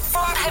broadcast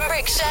from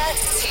Pembrokeshire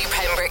to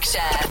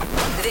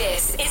Pembrokeshire.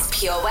 This is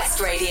Pure West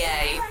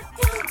Radio.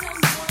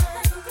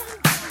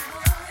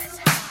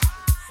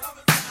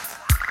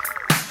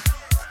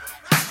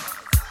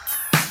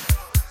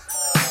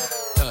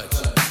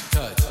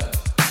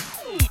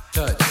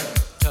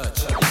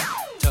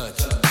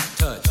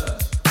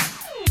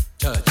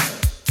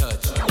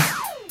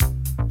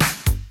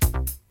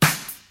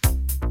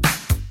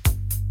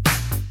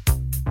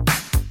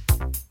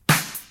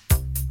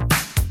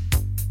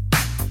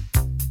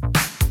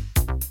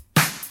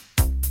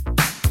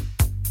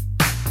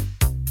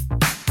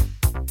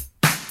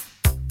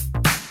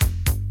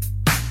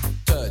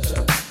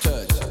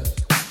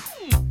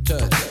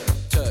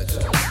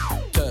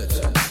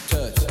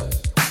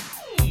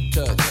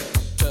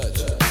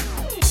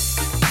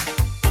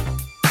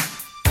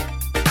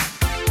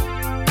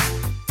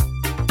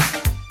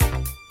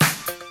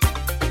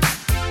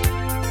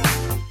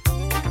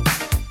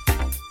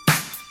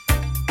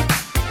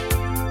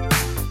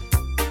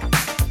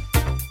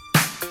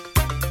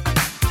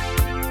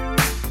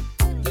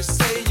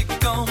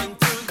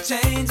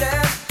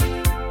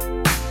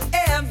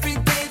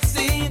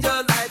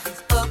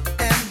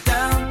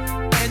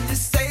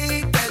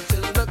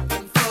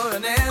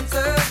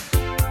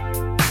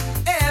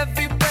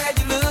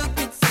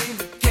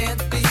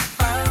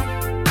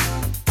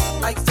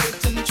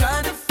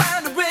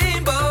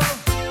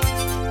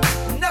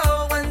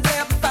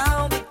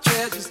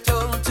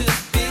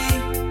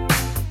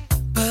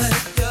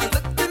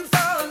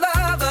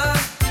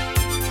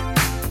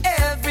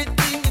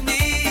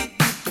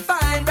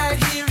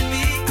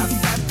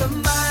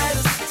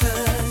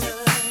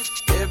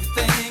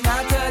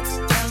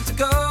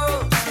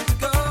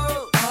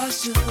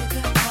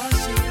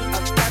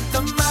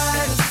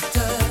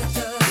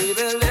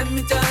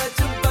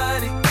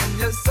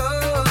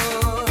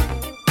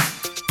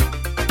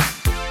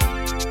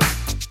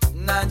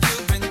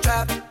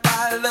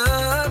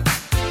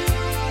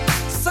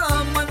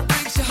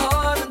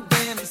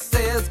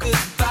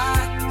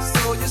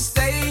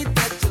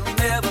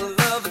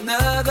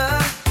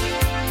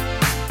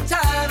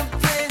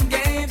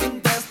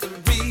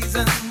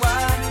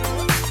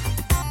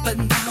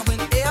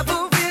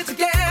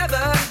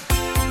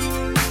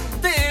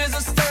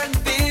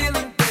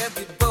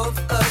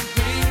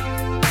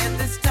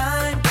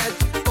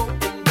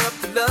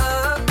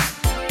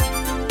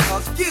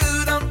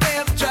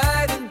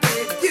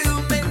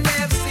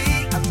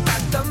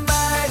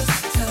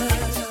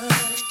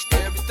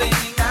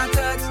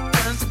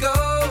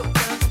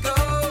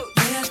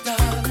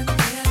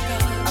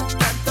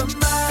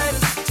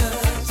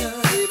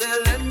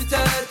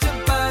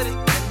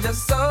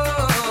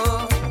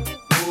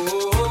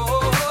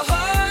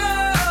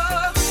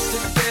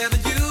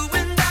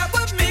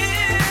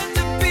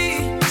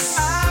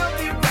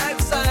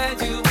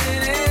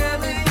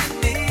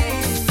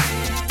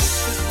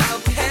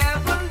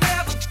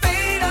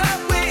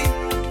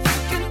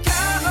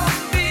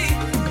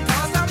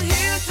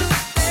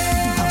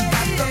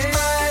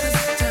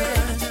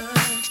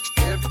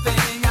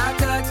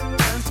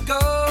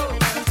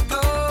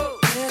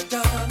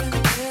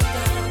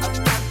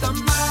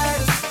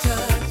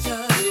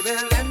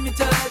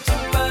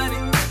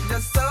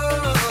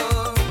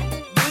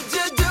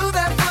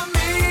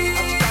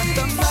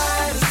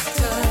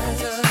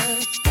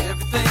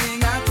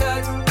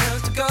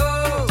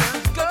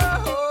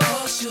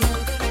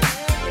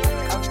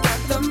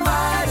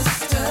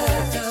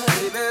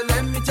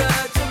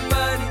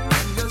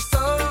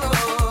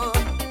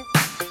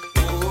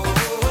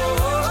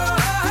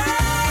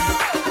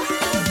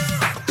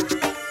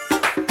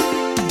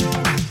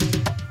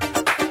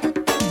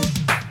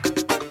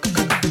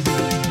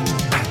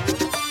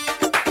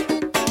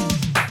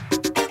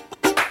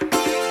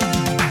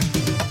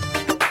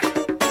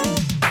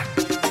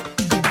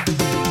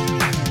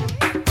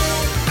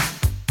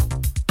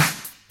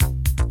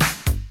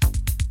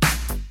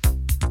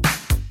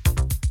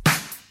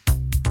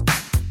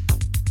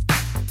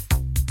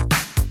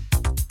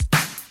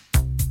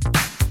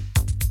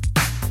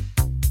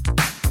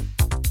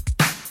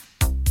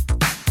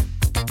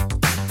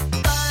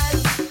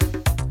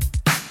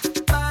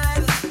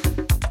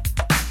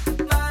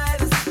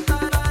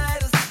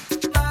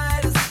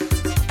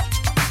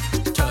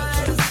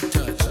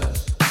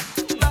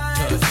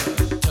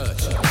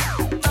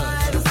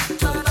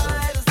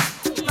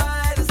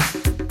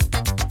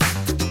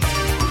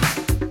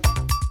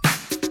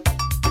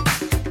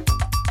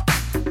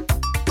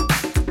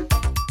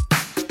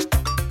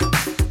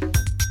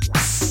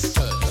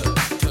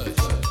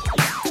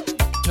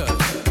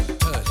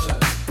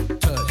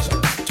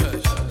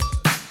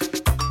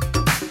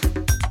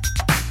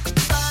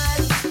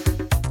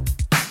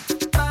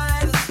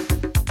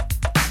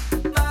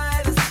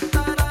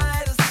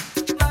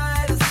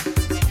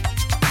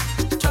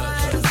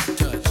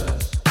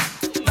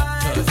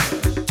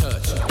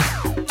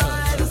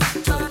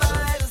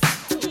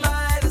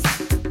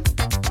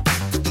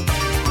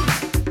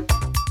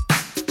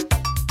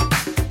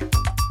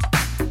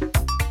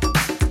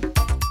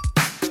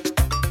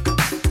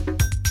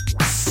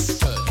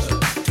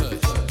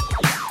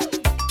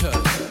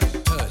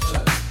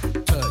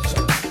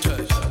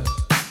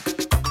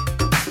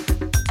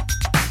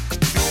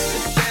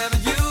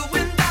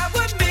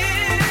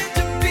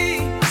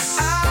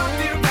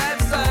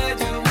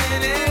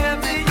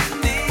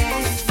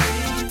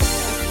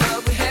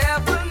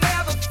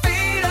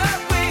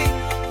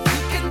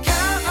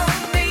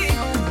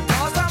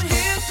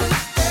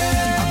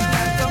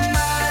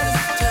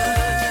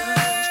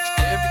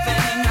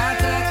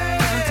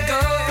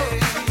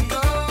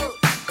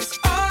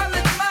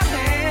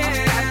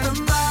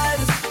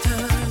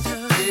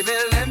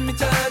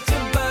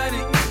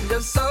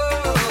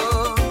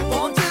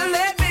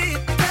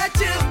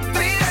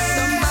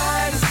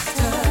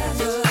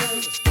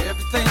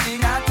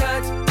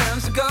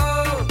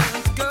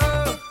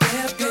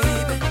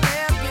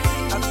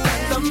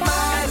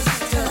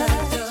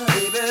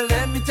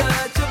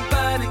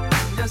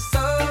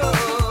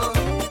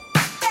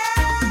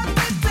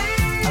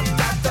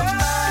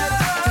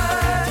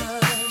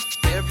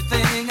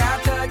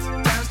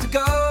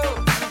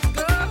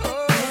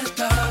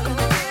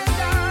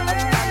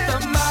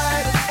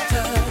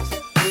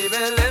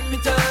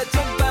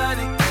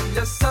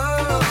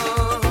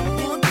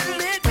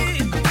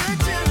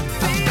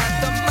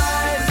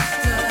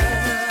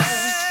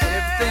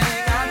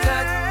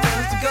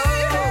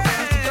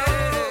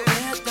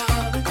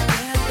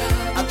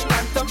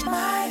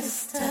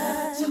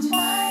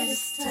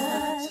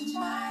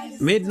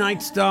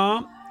 Midnight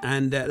Star,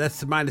 and that's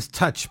the Midas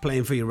Touch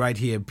playing for you right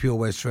here at Pure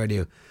West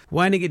Radio.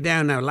 Winding it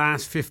down now,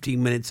 last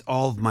 15 minutes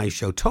of my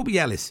show. Toby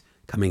Ellis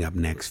coming up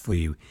next for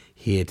you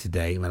here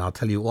today, and I'll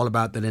tell you all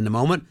about that in a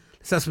moment.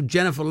 Let's have some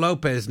Jennifer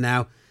Lopez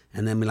now,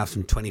 and then we'll have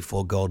some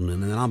 24 Golden,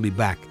 and then I'll be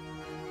back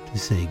to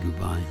say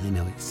goodbye. I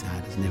know it's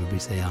sad, doesn't everybody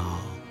say,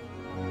 oh.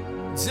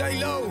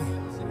 J-Lo,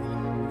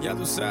 ya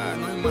tú sabes,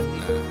 no hay más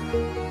nada.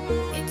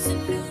 It's a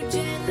new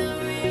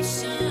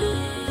generation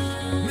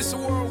Mr.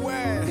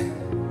 Worldwide,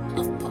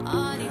 of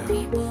party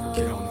people.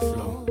 get on the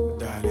floor,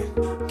 darling,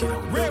 get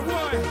on the Red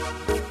one.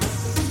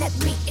 Let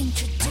me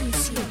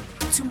introduce you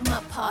to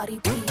my party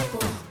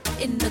people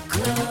in the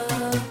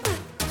club.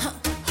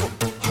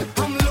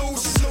 I'm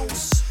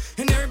loose,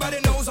 and everybody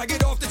knows I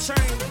get off the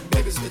train.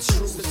 Baby, it's the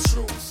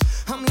truth.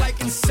 I'm like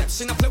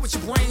Inception, I play with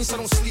your brain, so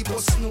don't sleep or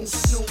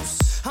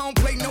snooze. I don't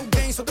play no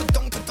games, so don't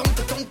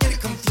get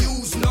it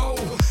confused, no.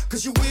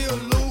 Cause you will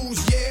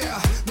lose,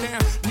 yeah.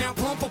 Now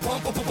pump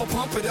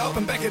it up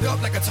and back it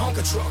up like a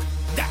Tonka truck.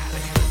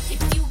 Darling.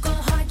 If you go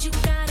hard, you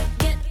gotta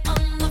get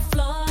on the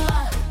floor.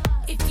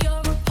 If you're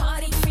a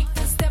party freak,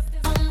 then step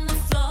on the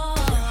floor.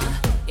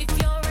 If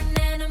you're an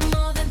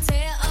animal, then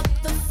tear up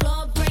the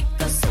floor. Break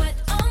a sweat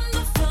on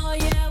the floor,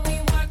 yeah, we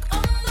work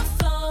on the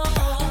floor.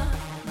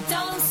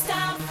 Don't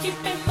stop, keep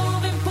it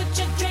moving, put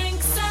your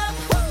drinks up.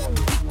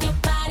 Pick your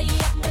body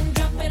up and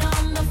drop it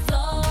on the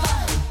floor.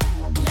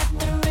 Let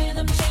the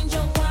rhythm change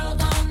your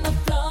world on the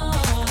floor.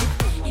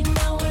 You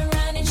know we're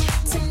running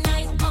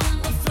tonight on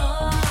the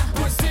floor.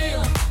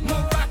 Brazil,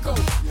 Morocco,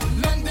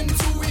 London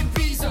to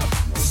Ibiza,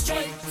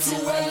 straight to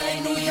LA,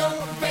 New York,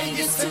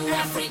 Vegas to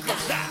Africa.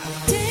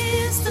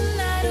 Dance the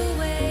night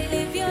away,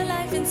 live your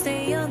life and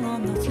stay young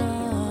on the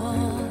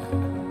floor.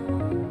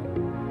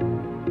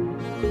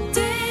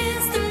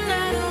 Dance the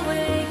night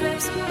away, grab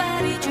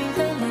somebody, drink a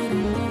little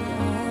more.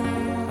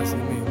 Así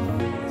mismo,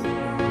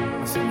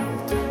 así me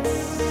gusta, así me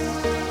gusta,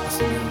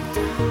 así me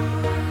gusta.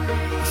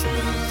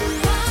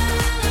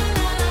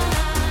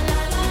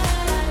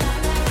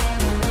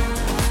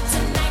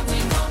 Tonight we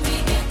gon' be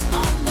it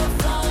on the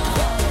floor.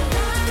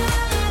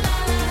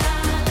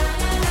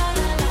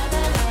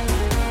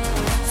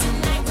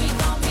 Tonight we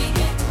gon' be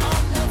it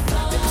on the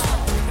floor.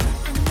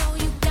 I know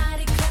you got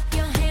it, clap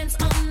your hands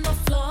on the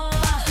floor.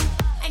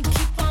 And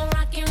keep on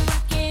rocking,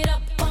 rock it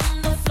up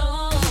on the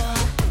floor.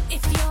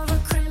 If you're a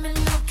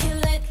criminal,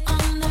 kill it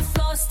on the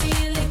floor.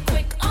 Steal it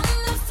quick on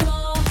the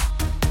floor.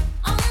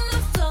 On the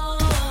floor.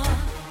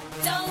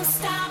 Don't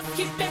stop,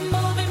 keep it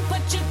moving,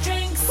 put your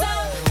drinks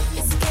up.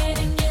 It's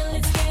getting ill,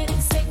 it's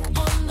getting sick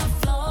on the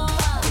floor.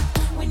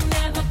 We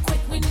never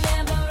quit, we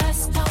never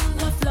rest on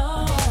the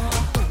floor.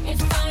 If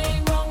I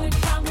ain't wrong, we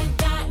probably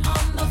die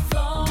on the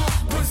floor.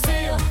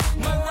 Brazil,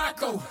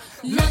 Morocco,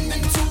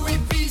 London to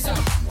Ibiza,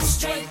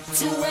 straight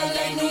to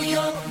LA, New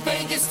York,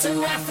 Vegas to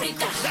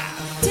Africa.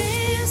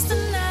 Dance the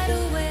night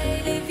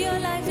away, live your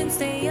life and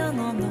stay young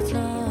on the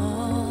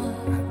floor.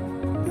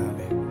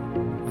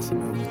 Así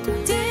me gusta.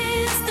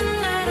 Dance the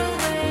night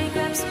away,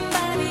 grab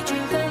somebody,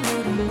 drink a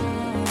little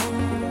more.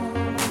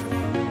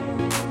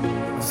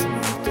 Así me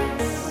gusta,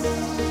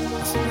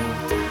 así me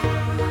gusta,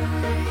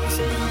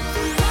 así me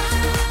gusta.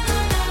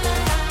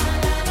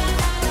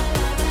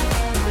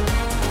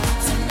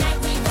 Tonight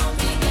we gon'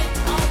 be it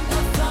on the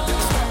floor.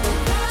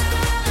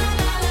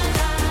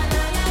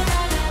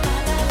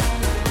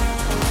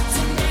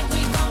 Tonight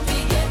we gon' be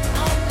it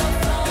on the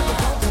floor.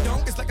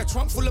 Donk, it's like a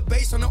trunk full of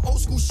bass on an old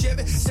school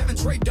Chevy 7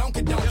 tray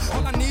Donkey Donk.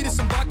 All I need is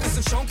some vodka,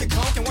 some Shonky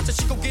Conk, and watch a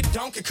chico get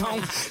Donkey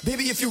Kong.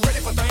 Baby, if you ready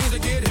for things to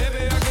get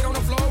heavy, I get on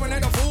the floor and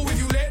act a fool if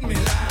you let me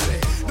lie.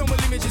 Don't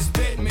believe me, just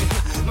bet me.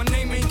 My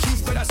name ain't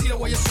Keith, but I see the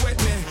way you sweat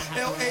me.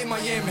 L.A.,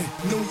 Miami,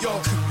 New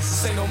York,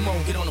 say no more,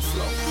 get on the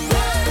floor.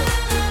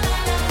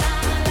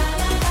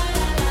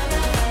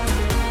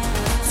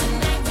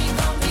 Tonight we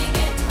gon' be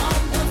it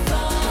on the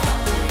floor.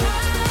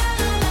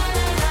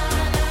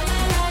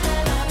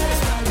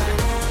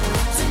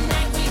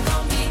 Tonight we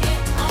gon' be it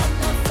on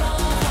the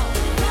floor.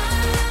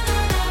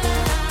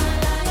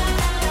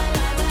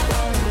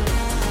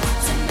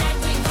 Tonight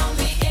we gon'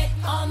 be it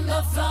on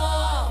the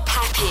floor.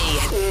 Happy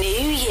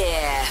New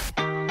Year.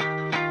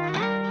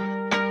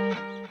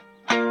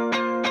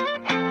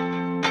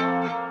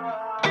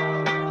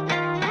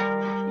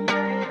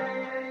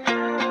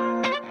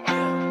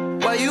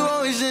 Why you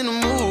always in the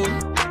mood?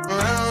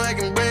 Around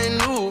like I'm brand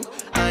new.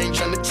 I ain't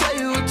tryna tell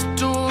you what to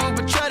do,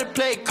 but try to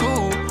play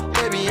cool.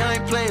 Baby, I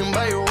ain't playing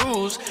by your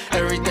rules.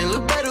 Everything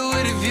look better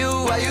with a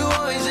view. Why you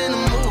always in the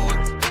mood?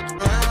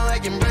 Around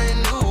like I'm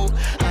brand new.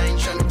 I ain't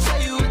tryna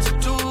tell you what to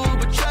do,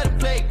 but try to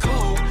play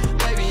cool.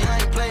 Baby, I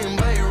ain't playing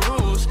by your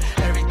rules.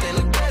 Everything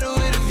look better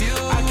with a view.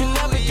 I can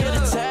never get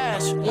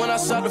attached. When I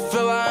start to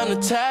feel I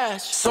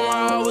unattached,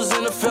 somehow I was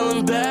in a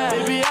feeling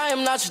bad. Baby, I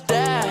am not your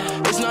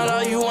dad. It's not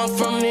all you want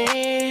from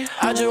me.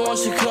 I just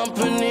want your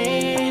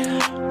company.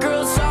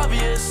 Girl, it's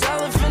obvious,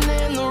 elephant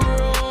in the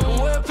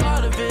room. We're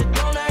part of it,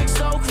 don't act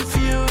so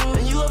confused.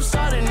 And you love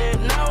starting it,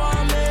 now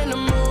I'm in the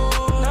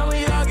mood. Now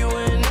we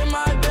arguing in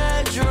my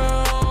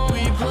bedroom.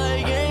 We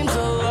play games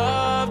of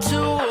love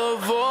to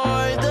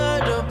avoid the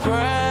depression.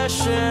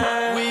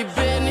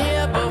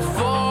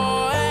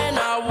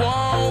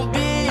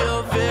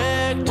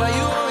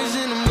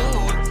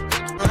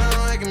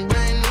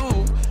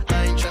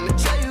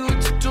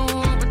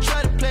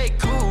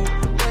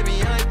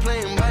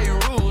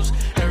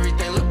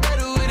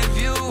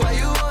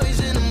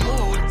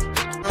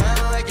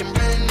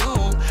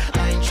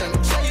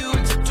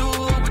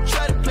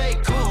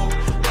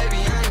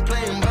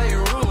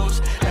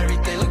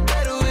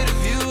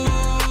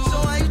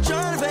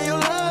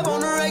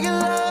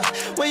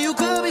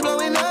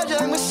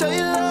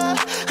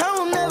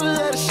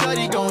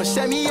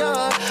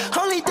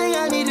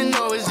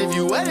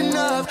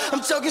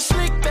 I'm talking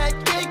slick back,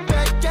 kick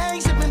back,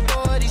 gang sipping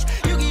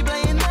 40s. You keep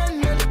playing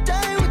another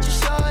day with your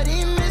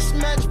shorty.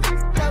 Mismatch,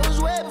 that was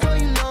way before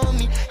you know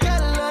me. Got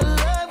a lot of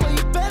love, well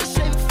you better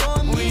save it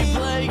for me. We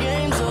play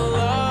games of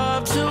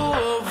love to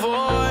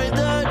avoid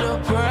the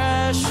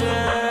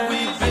depression.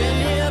 We've been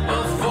here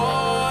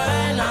before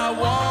and I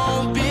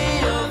won't be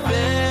a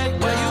victim.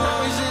 Why you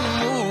always in the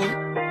mood?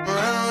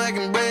 Around like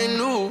I'm brand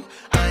new.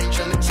 I ain't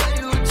tryna tell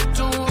you what to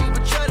do,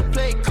 but try to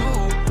play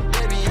cool.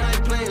 Baby, I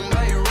ain't playing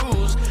by your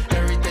rules.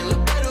 Everything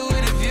look better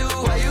with a view.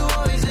 Why you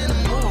always in the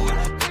mood?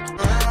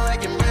 Around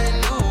like I'm brand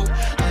new.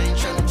 I ain't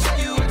tryna tell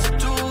you what to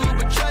do,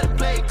 but try to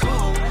play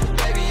cool.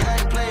 Baby, I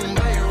ain't playing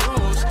by your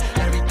rules.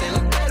 Everything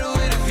look better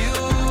with a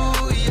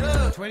view,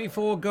 yeah.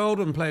 24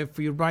 Golden play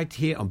for you right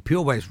here on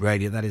Pure West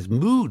Radio. That is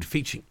Mood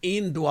featuring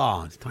Ian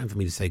Dwar. It's time for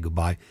me to say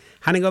goodbye.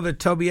 Handing over to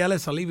Toby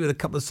Ellis. I'll leave you with a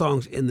couple of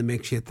songs in the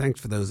mix here. Thanks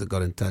for those that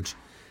got in touch.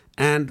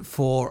 And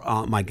for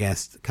my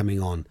guest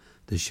coming on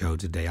the show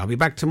today. I'll be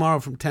back tomorrow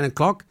from 10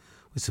 o'clock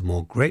with some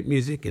more great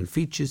music and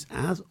features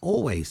as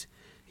always.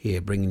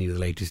 Here bringing you the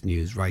latest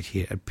news right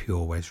here at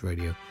Pure West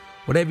Radio.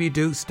 Whatever you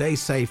do, stay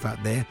safe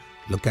out there.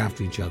 Look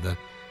after each other.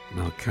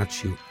 And I'll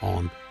catch you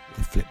on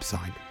the flip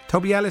side.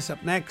 Toby Ellis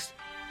up next.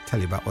 Tell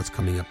you about what's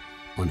coming up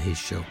on his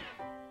show.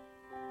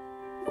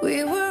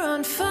 We were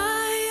on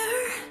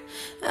fire.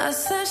 I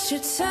slashed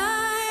your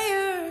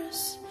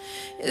tires.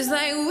 It's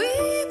like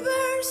we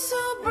burn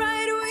so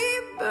bright,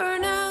 we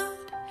burn out.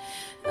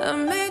 I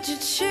made you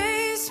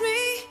chase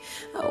me.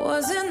 I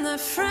wasn't that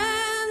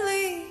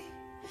friendly.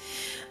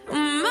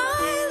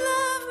 My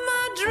love,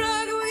 my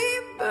drug,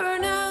 we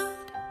burn out.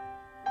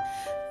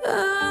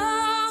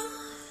 Oh.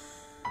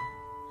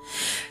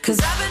 'Cause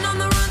I've been on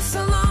the run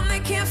so long they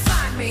can't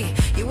find me.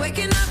 You're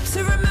waking up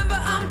to remember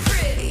I'm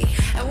pretty.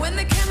 And when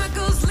the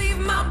chemicals leave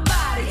my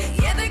body,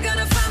 yeah, they're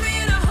gonna find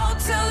me in a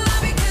hotel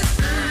lobby.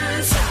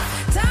 'Cause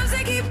times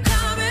they keep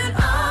coming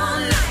all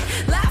night.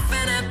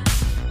 Laughing at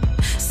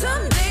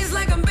some days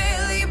like I'm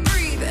barely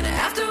breathing.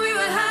 After we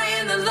were high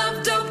and the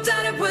love doped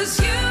out, it was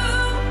you.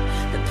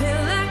 The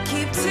pill I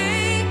keep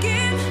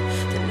taking,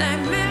 the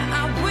nightmare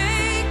I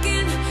wake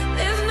in.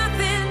 There's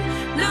nothing,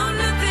 no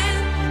nothing,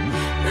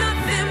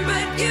 nothing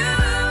but you.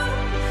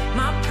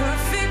 My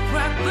perfect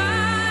rock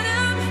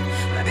bottom,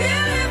 my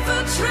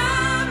beautiful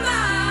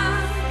trauma.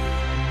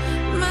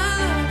 My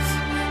love,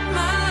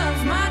 my love,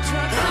 my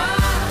drug. Oh,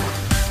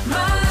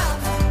 my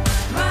love,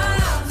 my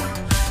love,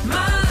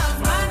 my love,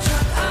 my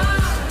drug. Oh,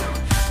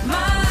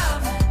 my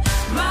love,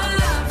 my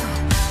love,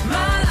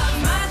 my love,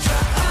 my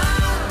drug.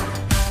 Oh,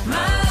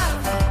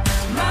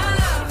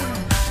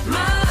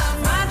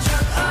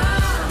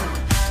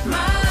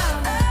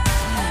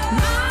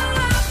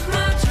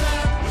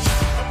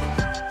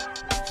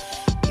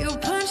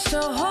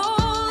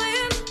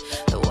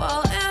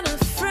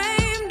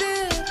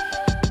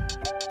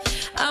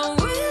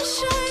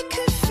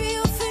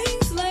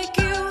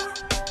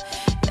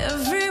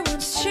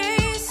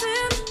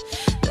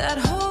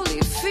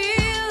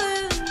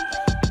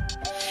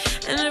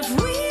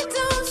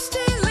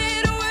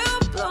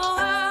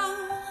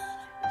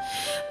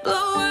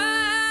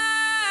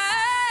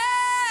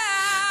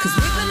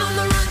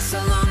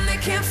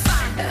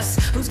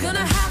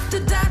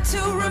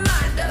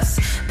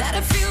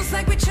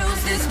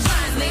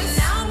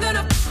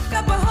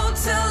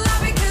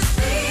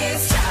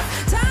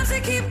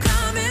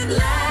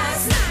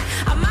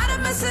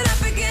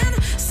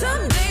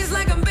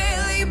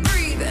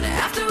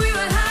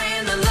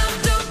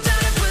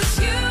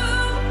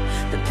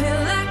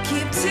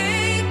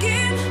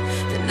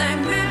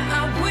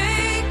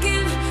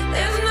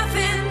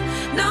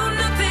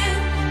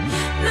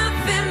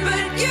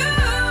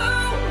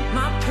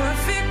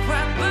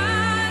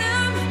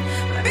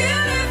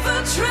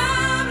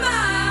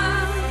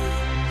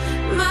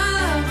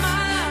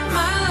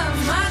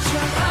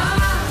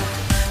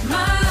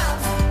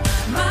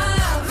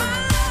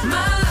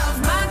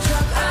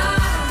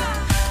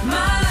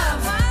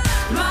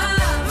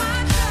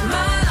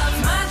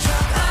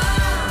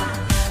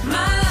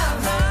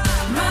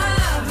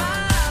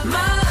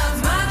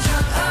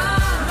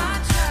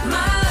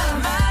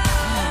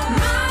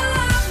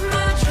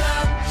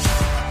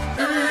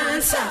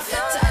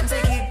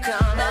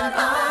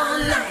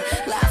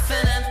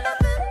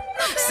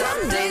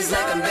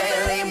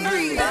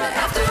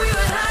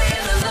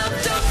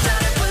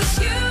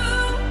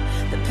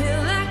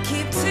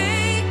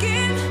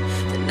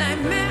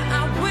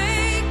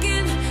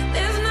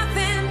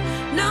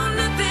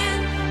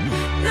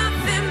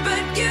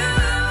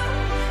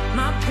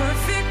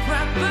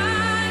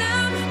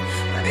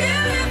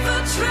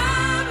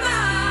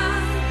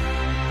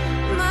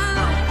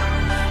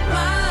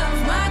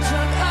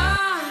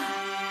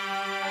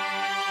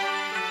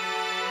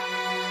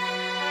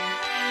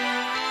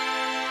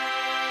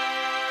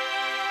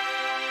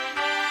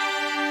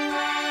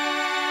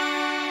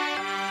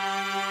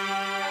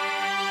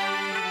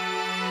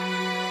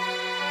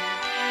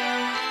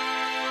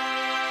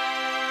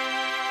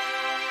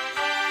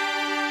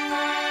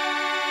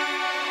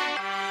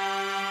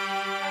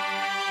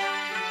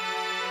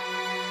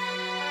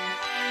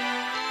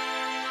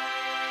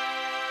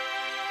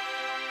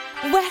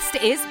 West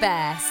is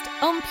best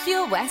on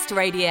Pure West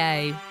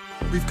Radio.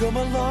 We've come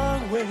a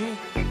long way,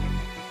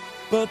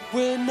 but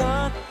we're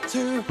not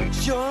too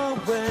sure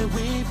where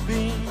we've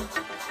been.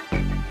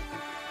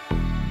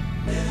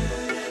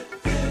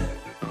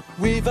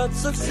 We've had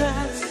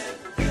success,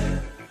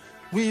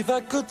 we've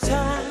had good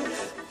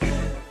times,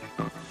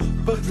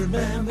 but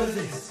remember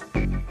this.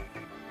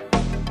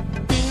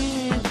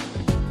 Being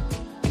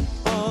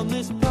on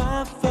this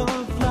path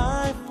of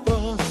life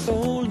for so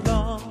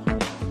long,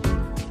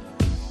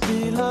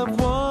 we'll have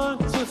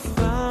walked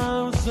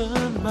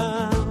 1,000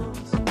 miles,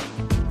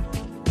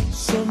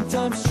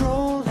 sometimes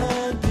stroll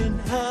hand in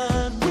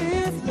hand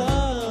with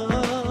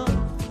love.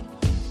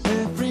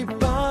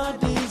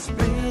 Everybody's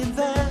been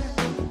there.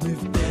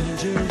 With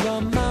danger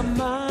on my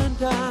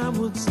mind, I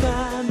would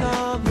stand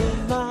on the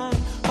line.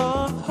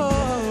 Oh, oh.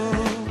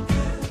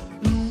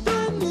 And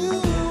I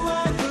knew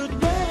I could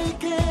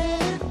make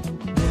it.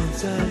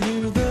 Once I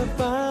knew the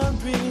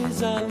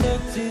boundaries, I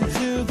looked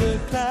into the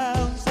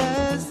clouds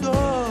as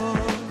though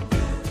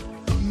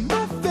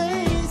my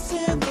face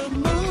in the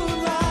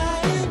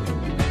moonlight.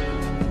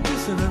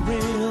 Just then I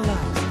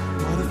realized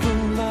what a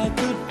fool I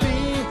could be.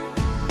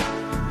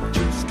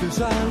 Just 'cause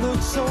I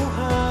look so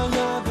high, I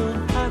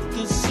don't have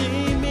to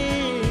see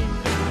me.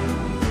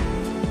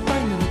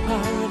 Finding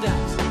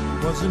paradise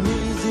wasn't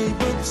easy,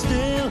 but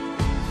still,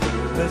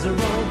 there's a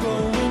road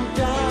going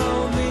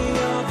down the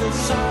other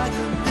side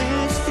of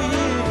this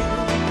field.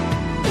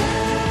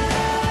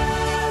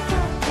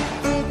 Never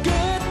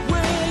forget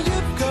where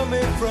you're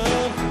coming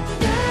from.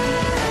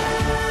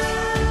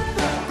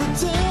 Never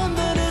pretend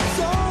that it's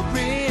all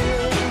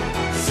real.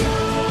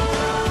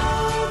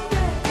 Someday,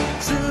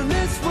 soon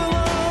this will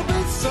all be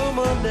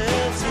someone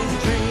else's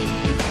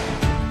dream.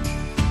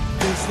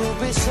 This will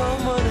be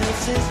someone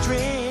else's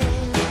dream.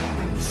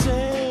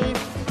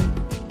 Safe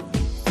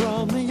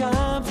from the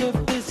arms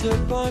of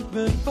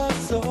disappointment for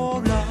so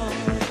long.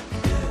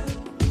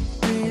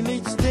 Feel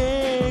each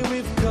day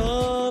we've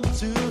come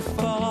too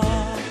far.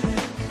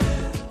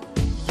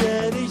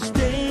 Yet each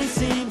day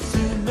seems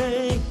to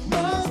make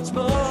much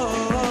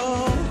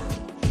more.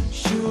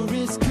 Sure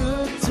it's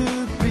good to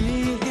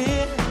be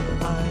here.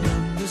 I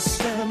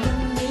understand the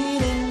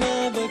meaning,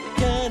 never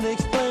can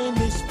explain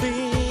this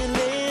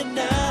feeling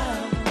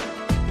now.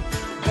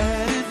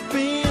 And it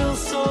feels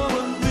so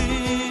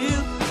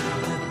unreal.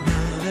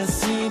 And I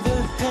see the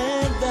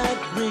hand that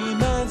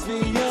reminds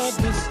me of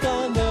the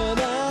stand that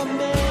I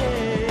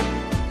made.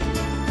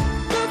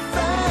 The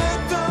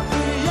fact of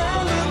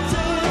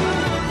reality.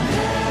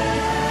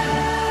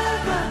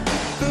 Never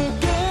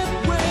forget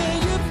where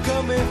you're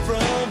coming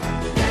from.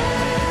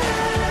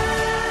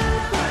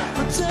 Never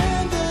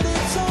pretend that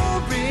it's all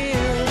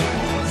real.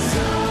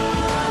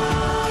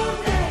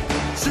 Someday,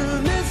 soon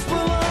this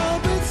will all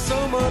be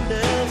someone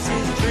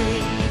else's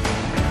dream.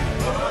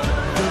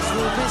 This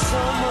will be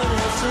someone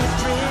else's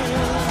dream.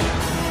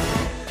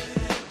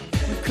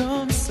 We've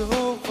come so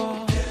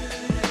far,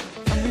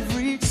 and we've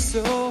reached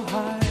so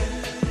high,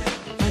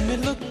 and we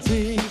look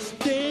each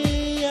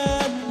day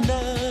and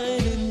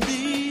night in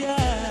the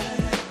eye,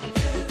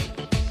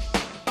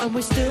 and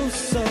we're still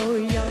so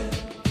young,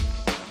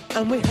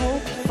 and we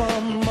hope for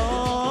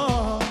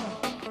more.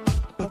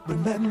 But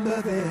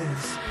remember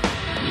this,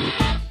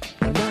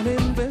 we're not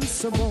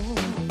invincible.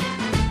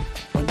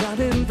 We're not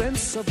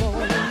invincible.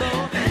 No.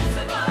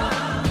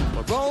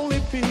 We're only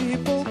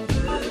people.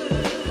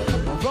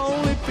 We're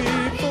only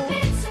people.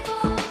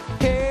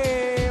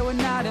 Hey,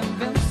 we're not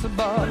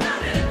invincible. We're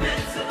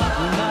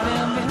not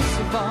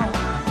invincible.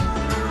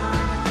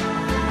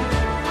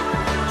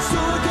 So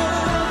we're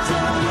gonna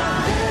tell you,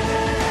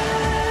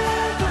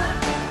 never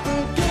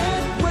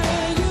forget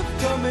where you're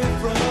coming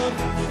from.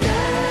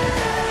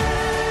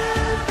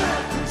 Never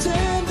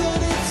pretend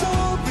that it's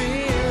all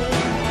real.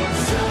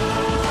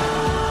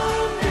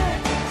 Someday,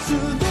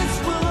 soon this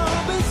will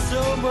all be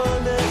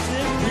someone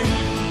else's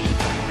dream.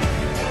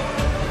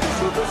 This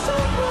will be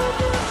someone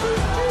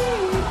else's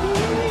dream.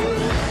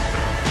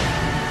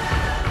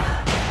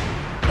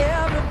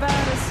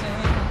 Everybody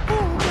sing,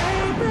 oh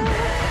baby.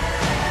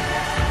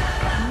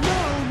 No,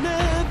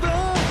 never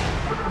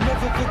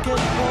forget, oh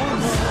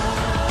no.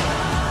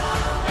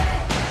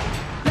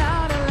 La,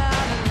 la, la,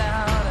 la, la,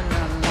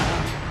 la, la.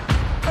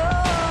 Oh,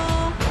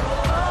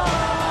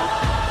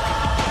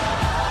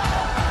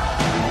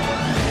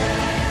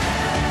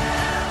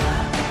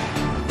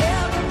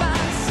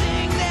 everybody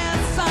sing that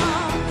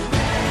song.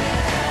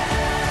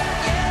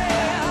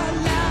 Yeah,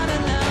 la, la,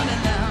 la, la, la,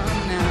 la.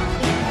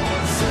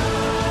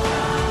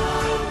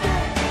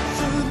 Someday,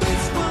 soon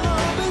this will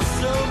all be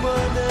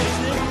someone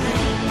else's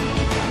dream.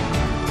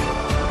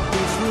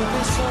 This will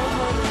be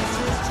someone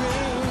else's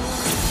dream.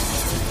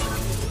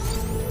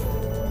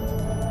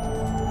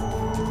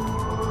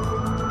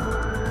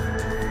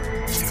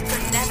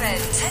 From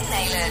Devon to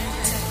Neyland.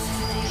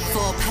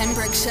 For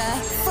Pembrokeshire,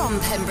 from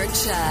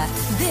Pembrokeshire,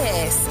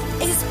 this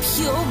is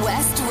Pure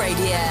West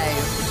Radio.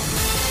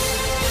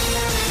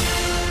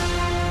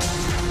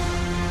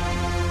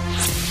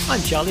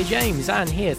 I'm Charlie James, and here's